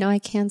something? did. No, I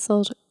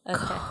canceled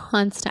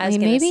constantly,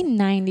 maybe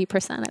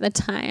 90% of the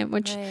time,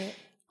 which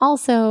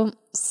also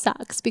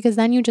sucks because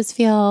then you just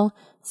feel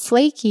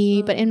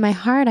flaky. But in my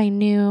heart, I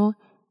knew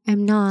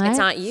I'm not. It's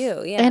not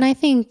you, yeah. And I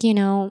think,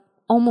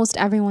 almost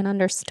everyone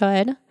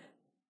understood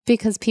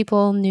because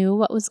people knew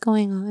what was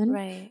going on.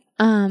 Right.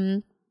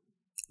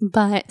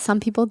 But some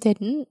people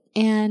didn't.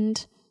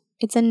 And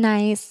it's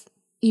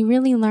you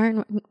really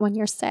learn when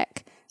you're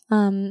sick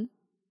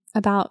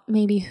about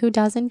maybe who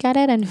doesn't get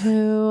it and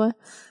who,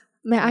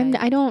 I'm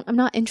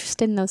not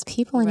interested in those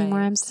people anymore.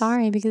 Right. I'm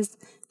sorry, because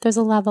there's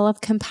a level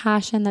of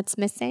compassion that's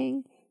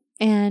missing.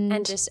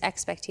 And just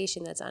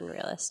expectation that's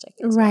unrealistic.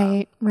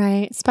 Right.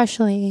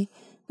 Especially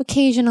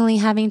occasionally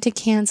having to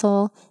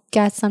cancel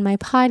guests on my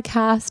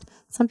podcast.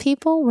 Some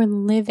people were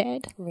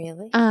livid.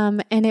 Really?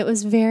 And it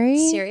was very...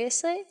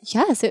 Seriously?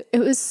 Yes. It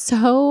was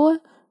so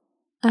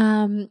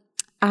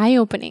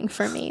eye-opening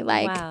for me.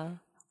 Like, wow.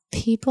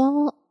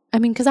 People... I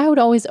mean, because I would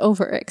always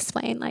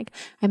over-explain, like,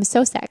 I'm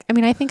so sick. I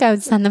mean, I think I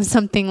would send them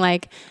something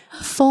like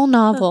full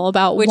novel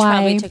about Which why...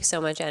 probably took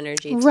so much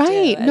energy to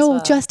Right. do as No,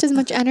 well. just as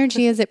much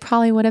energy as it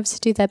probably would have to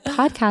do that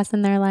podcast.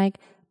 And they're like,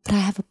 but I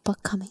have a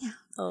book coming out.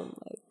 Oh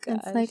my gosh.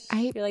 It's like,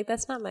 you're like,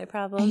 that's not my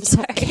problem. I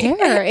don't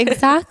care.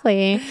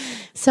 Exactly.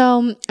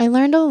 So I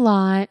learned a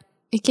lot.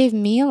 It gave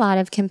me a lot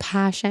of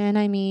compassion.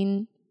 I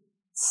mean,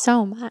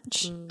 so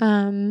much.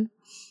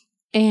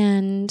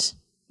 And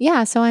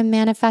yeah, so I'm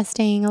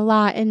manifesting a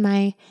lot in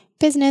my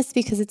business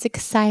because it's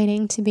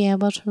exciting to be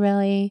able to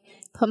really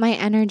put my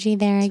energy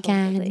there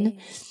again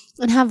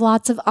and have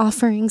lots of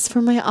offerings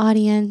for my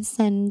audience.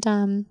 And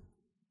then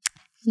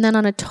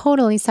on a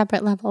totally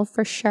separate level,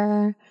 for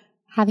sure,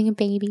 having a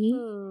baby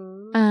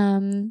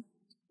when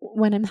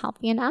I'm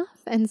healthy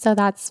enough. And so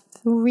that's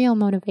real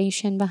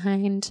motivation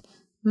behind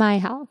my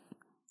health.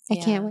 I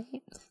can't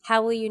wait.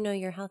 How will you know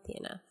you're healthy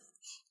enough?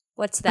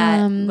 What's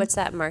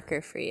that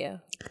marker for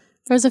you?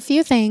 There's a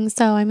few things.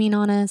 So, I mean,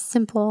 on a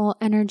simple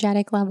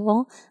energetic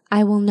level,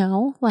 I will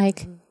know,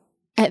 like,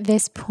 at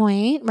this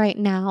point right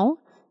now,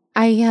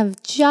 I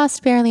have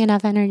just barely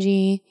enough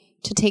energy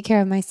to take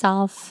care of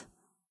myself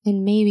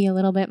and maybe a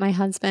little bit my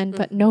husband,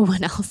 but no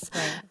one else.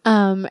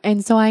 Right.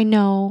 And so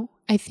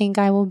I think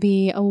I will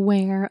be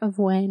aware of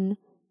when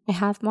I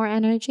have more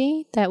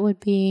energy that would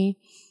be,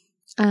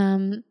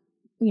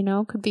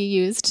 could be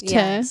used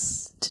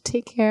to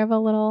take care of a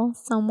little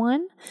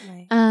someone.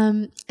 Right.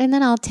 And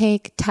then I'll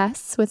take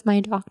tests with my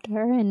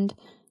doctor and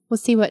we'll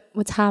see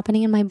what's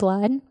happening in my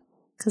blood.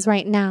 Because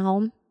right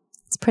now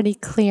it's pretty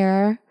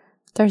clear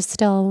there's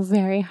still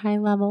very high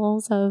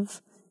levels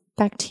of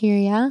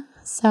bacteria.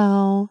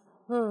 So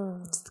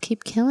just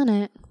keep killing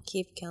it.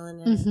 Keep killing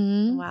it.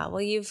 Mm-hmm. Wow.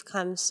 Well, you've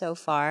come so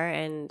far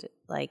and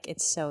like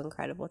it's so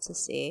incredible to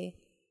see.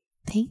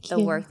 Thank you.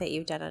 The work that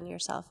you've done on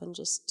yourself and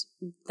just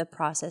the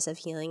process of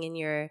healing and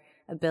your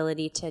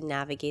ability to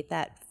navigate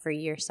that for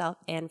yourself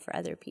and for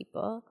other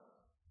people.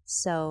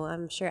 So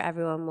I'm sure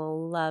everyone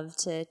will love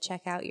to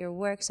check out your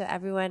work. So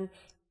everyone,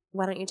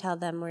 why don't you tell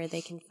them where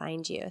they can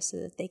find you so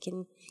that they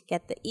can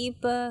get the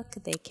ebook,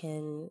 they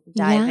can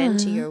dive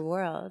into your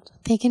world.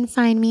 They can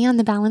find me on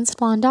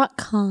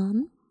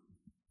thebalancedblonde.com,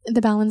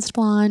 The Balanced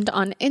Blonde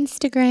on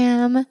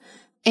Instagram,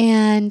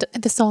 and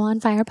the Soul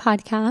on Fire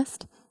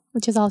podcast,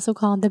 which is also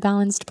called The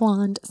Balanced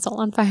Blonde Soul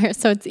on Fire.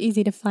 So it's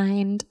easy to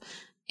find.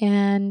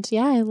 And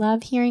yeah, I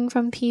love hearing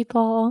from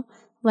people.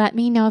 Let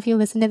me know if you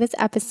listen to this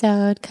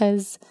episode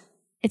because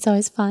it's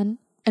always fun.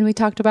 And we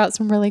talked about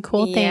some really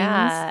cool things.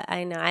 Yeah,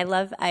 I know. I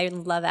love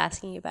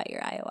asking you about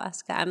your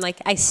ayahuasca. I'm like,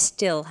 I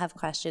still have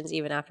questions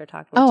even after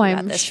talking to you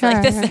about this for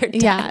like the third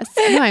time. Yes.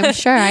 No, I'm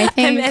sure. I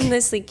think I'm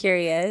endlessly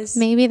curious.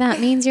 Maybe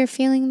that means you're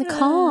feeling the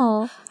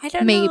call. I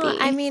don't know.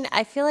 I mean,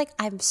 I feel like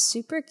I'm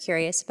super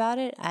curious about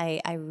it.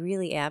 I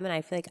really am. And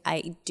I feel like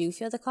I do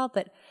feel the call.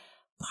 But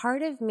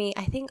part of me,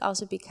 I think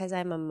also because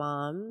I'm a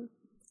mom,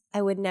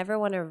 I would never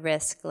want to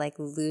risk like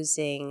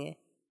losing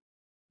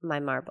my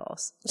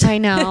marbles. I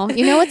know.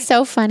 You know what's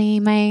so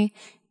funny?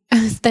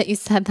 That you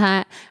said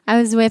that.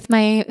 I was with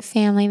my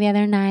family the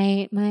other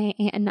night, my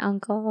aunt and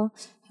uncle,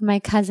 and my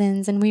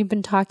cousins, and we've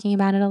been talking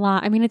about it a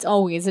lot. I mean, it's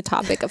always a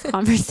topic of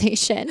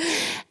conversation.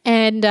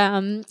 And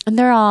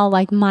they're all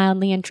like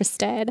mildly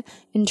interested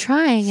in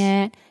trying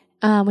it,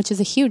 which is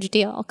a huge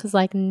deal because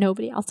like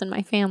nobody else in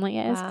my family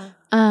is.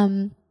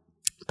 Wow.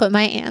 But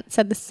my aunt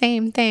said the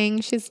same thing.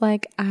 She's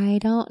like, I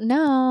don't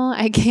know.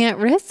 I can't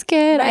risk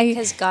it.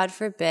 Because God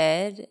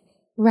forbid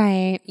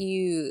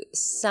you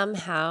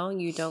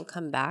don't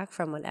come back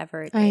from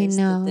whatever it is,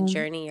 the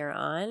journey you're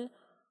on.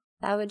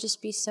 That would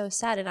just be so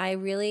sad. And I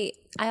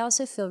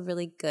also feel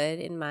really good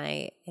in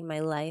my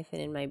life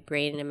and in my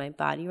brain and in my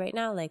body right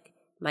now. Like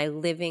my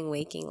living,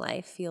 waking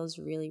life feels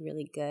really,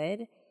 really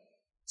good.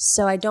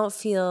 So I don't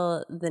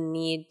feel the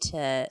need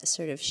to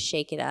sort of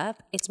shake it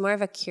up. It's more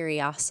of a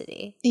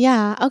curiosity.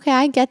 Yeah. Okay.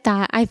 I get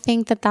that. I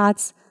think that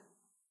that's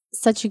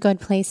such a good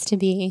place to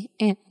be.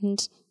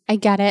 And I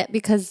get it,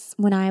 because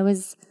when I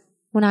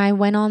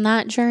went on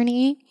that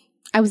journey,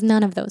 I was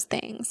none of those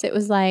things. It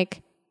was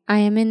like, I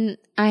am in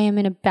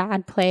a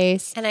bad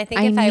place. And I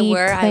think if I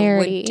were,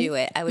 clarity. I would do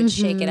it. I would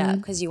shake it up,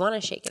 because you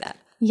want to shake it up.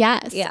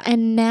 Yes. Yeah.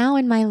 And now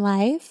in my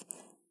life,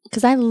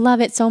 because I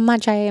love it so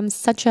much, I am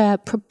such a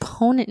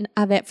proponent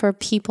of it for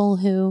people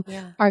who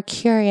are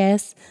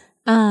curious.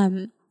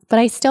 But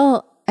I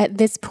still, at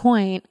this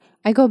point,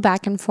 I go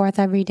back and forth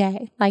every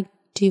day. Like,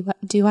 do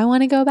I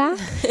want to go back?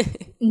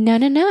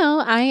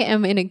 No. I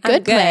am in a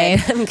good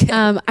place. I'm good.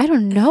 I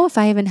don't know if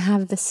I even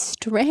have the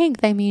strength.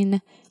 I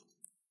mean,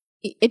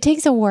 it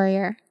takes a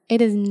warrior.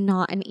 It is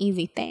not an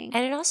easy thing.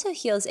 And it also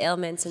heals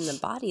ailments in the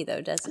body,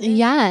 though, doesn't it?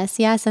 Yes.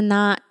 And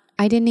that,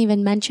 I didn't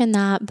even mention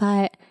that,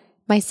 but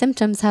my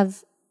symptoms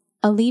have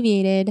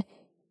alleviated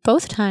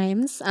both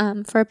times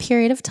for a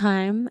period of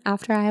time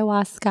after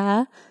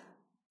ayahuasca.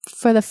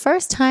 For the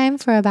first time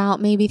for about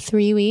maybe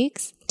 3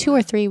 weeks, 2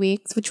 or 3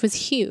 weeks, which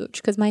was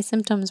huge because my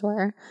symptoms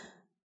were,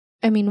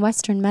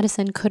 Western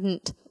medicine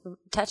couldn't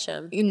touch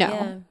them.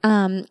 Yeah.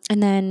 And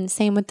then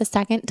same with the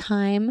second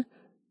time,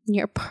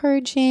 you're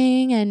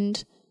purging,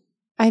 and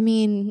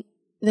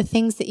the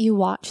things that you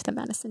watch the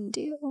medicine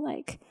do,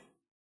 like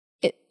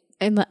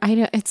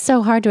it's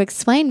so hard to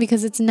explain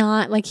because it's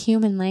not like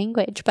human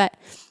language, but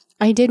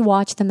I did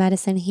watch the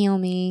medicine heal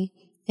me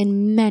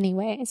in many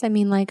ways.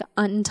 Like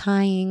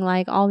untying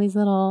like all these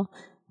little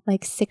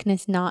like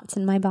sickness knots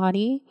in my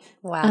body.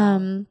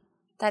 Wow.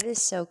 That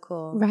is so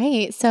cool.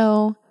 Right.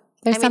 So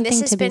there's something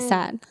this has to be been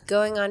said.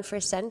 Going on for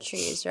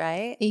centuries,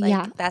 right?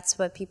 That's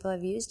what people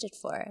have used it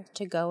for,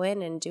 to go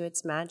in and do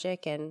its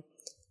magic. And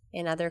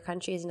in other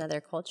countries and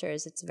other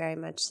cultures, it's very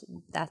much,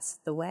 that's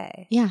the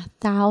way. Yeah,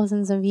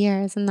 thousands of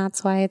years. And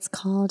that's why it's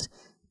called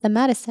the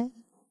medicine.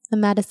 The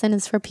medicine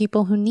is for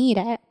people who need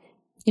it.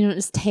 You don't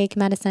just take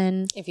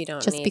medicine if you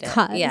don't just need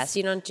because. It. Yes,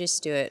 you don't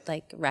just do it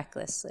like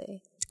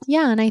recklessly.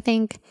 Yeah, and I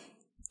think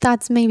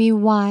that's maybe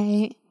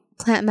why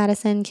plant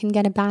medicine can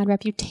get a bad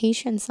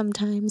reputation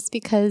sometimes,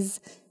 because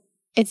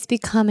it's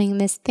becoming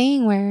this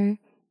thing where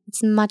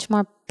it's much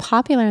more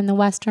popular in the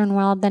Western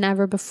world than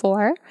ever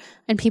before,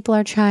 and people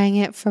are trying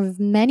it for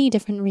many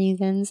different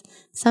reasons,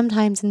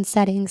 sometimes in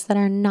settings that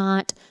are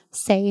not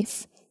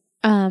safe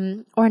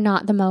or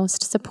not the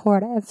most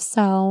supportive.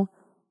 So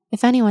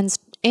if anyone's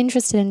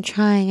interested in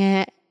trying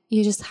it,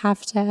 you just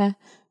have to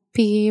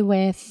be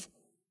with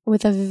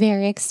a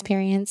very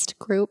experienced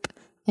group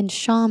and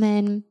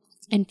shaman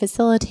and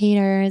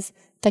facilitators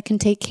that can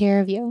take care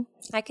of you.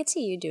 I could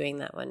see you doing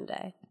that one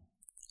day.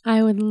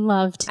 I would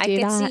love to do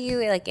that. I could see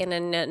you like in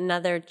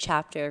another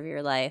chapter of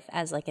your life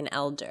as like an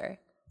elder.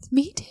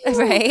 Me too.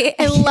 Right?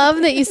 I love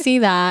that you see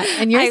that.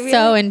 And you're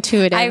so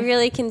intuitive. I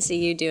really can see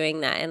you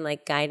doing that and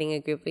like guiding a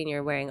group, and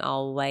you're wearing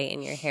all white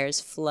and your hair's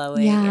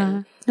flowing.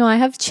 Yeah. No, I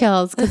have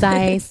chills because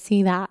I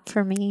see that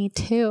for me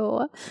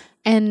too.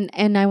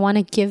 And I want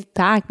to give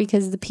back,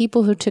 because the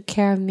people who took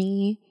care of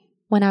me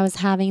when I was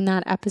having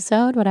that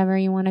episode, whatever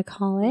you want to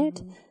call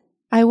it,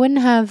 I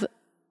wouldn't have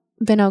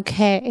been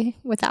okay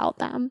without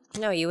them.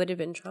 No, you would have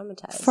been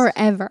traumatized.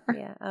 Forever.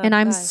 Yeah. Oh, and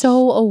I'm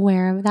so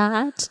aware of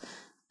that.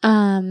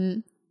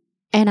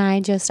 And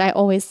I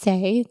always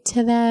say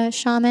to the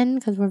shaman,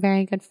 because we're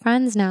very good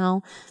friends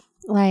now,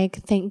 like,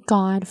 thank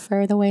God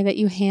for the way that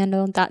you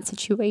handled that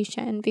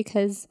situation,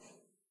 because...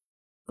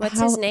 What's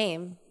his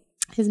name?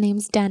 His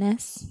name's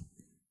Dennis.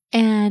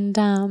 And...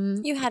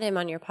 you had him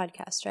on your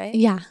podcast, right?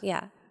 Yeah.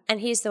 Yeah. And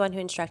he's the one who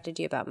instructed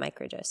you about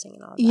microdosing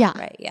and all that, yeah.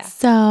 right? Yeah.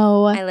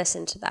 So... I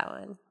listened to that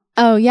one.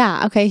 Oh,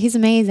 yeah. Okay. He's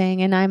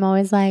amazing. And I'm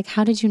always like,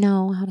 how did you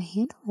know how to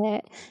handle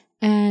it?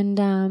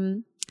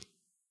 And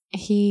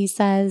he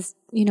says,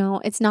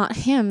 it's not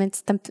him,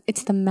 it's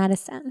the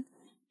medicine.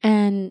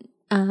 And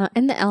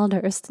the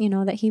elders,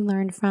 that he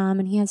learned from,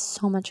 and he has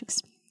so much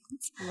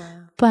experience.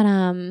 Wow. But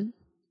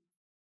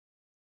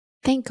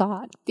thank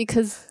God,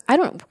 because I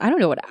don't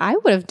know what I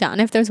would have done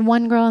if there's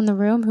one girl in the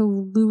room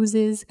who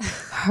loses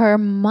her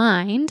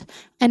mind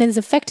and is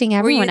affecting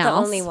everyone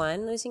else. Were you the only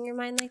one losing your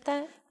mind like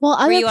that? Well,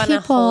 other people, were you on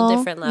a whole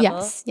different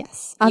level?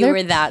 Yes. You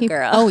were that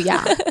girl. Oh,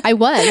 yeah, I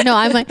was. No,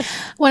 I'm like,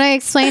 when I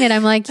explain it,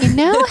 I'm like,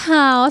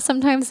 how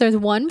sometimes there's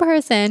one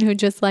person who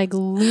just like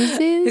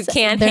loses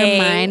their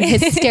mind,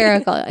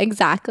 hysterical.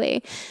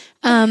 Exactly.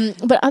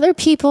 But other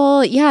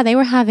people, they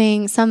were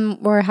having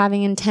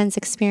intense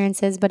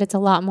experiences, but it's a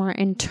lot more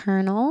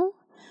internal.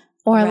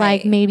 Or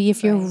like maybe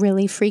if you're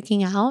really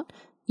freaking out,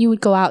 you would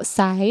go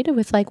outside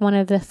with like one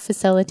of the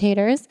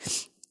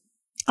facilitators.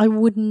 I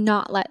would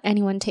not let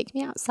anyone take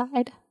me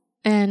outside.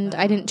 And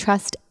I didn't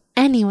trust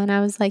anyone.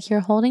 I was like, you're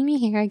holding me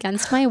here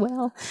against my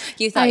will.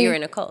 You thought you were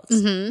in a cult.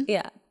 Mm-hmm.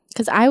 Yeah.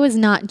 Because I was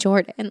not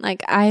Jordan.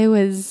 Like, I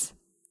was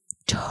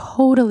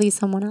totally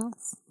someone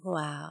else.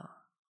 Wow.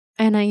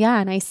 And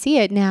I see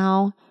it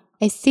now.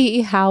 I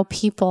see how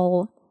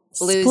people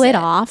split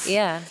off.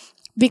 Yeah.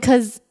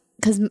 Because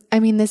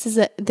this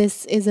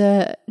is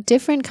a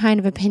different kind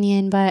of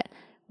opinion, but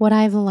what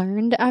I've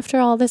learned after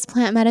all this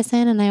plant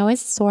medicine, and I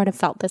always sort of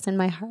felt this in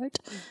my heart,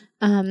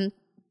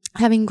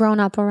 having grown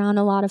up around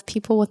a lot of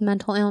people with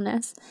mental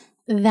illness,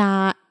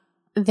 that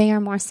they are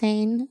more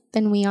sane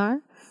than we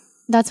are.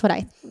 That's what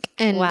I think.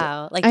 And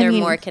wow. Like they're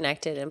more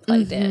connected and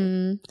plugged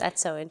in.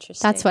 That's so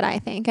interesting. That's what I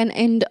think.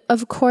 And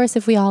of course,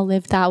 if we all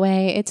lived that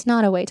way, it's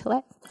not a way to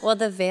live. Well,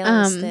 the veil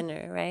is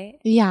thinner, right?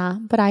 Yeah.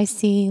 But I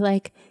see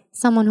like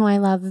someone who I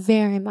love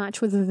very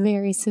much with a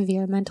very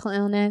severe mental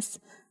illness.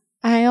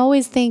 I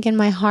always think in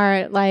my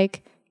heart,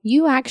 like,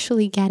 you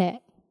actually get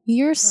it.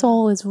 Your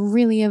soul is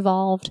really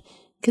evolved,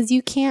 because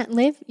you can't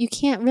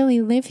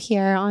really live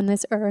here on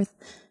this earth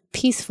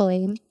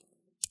peacefully.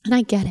 And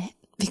I get it,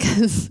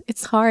 because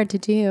it's hard to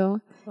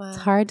do. Wow. It's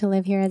hard to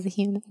live here as a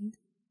human.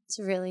 It's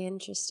really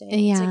interesting.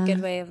 Yeah. It's a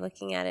good way of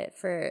looking at it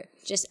for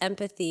just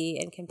empathy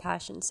and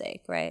compassion's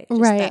sake, right?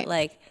 Just right. that,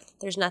 like,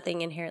 there's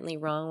nothing inherently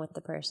wrong with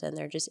the person.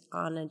 They're just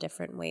on a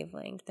different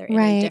wavelength. They're in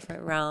a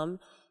different realm,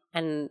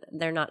 and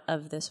they're not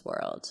of this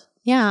world.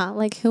 Yeah.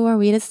 Like, who are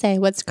we to say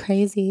what's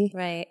crazy?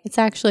 Right. It's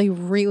actually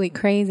really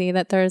crazy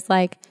that there's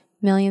like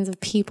millions of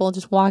people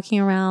just walking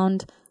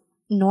around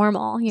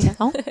normal, you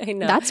know? I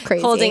know. That's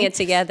crazy. Holding it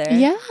together.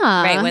 Yeah.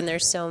 Right, when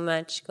there's so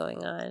much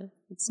going on.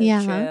 It's so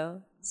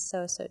true. It's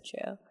so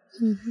true.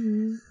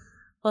 Mm-hmm.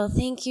 Well,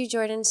 thank you,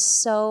 Jordan,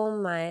 so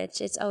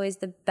much. It's always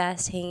the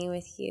best hanging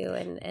with you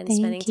and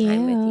spending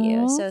time with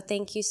you. So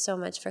thank you so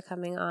much for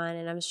coming on.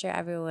 And I'm sure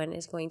everyone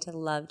is going to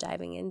love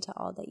diving into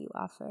all that you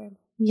offer.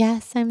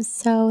 Yes, I'm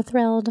so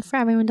thrilled for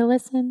everyone to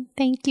listen.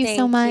 Thank you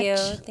so much.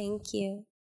 Thank you.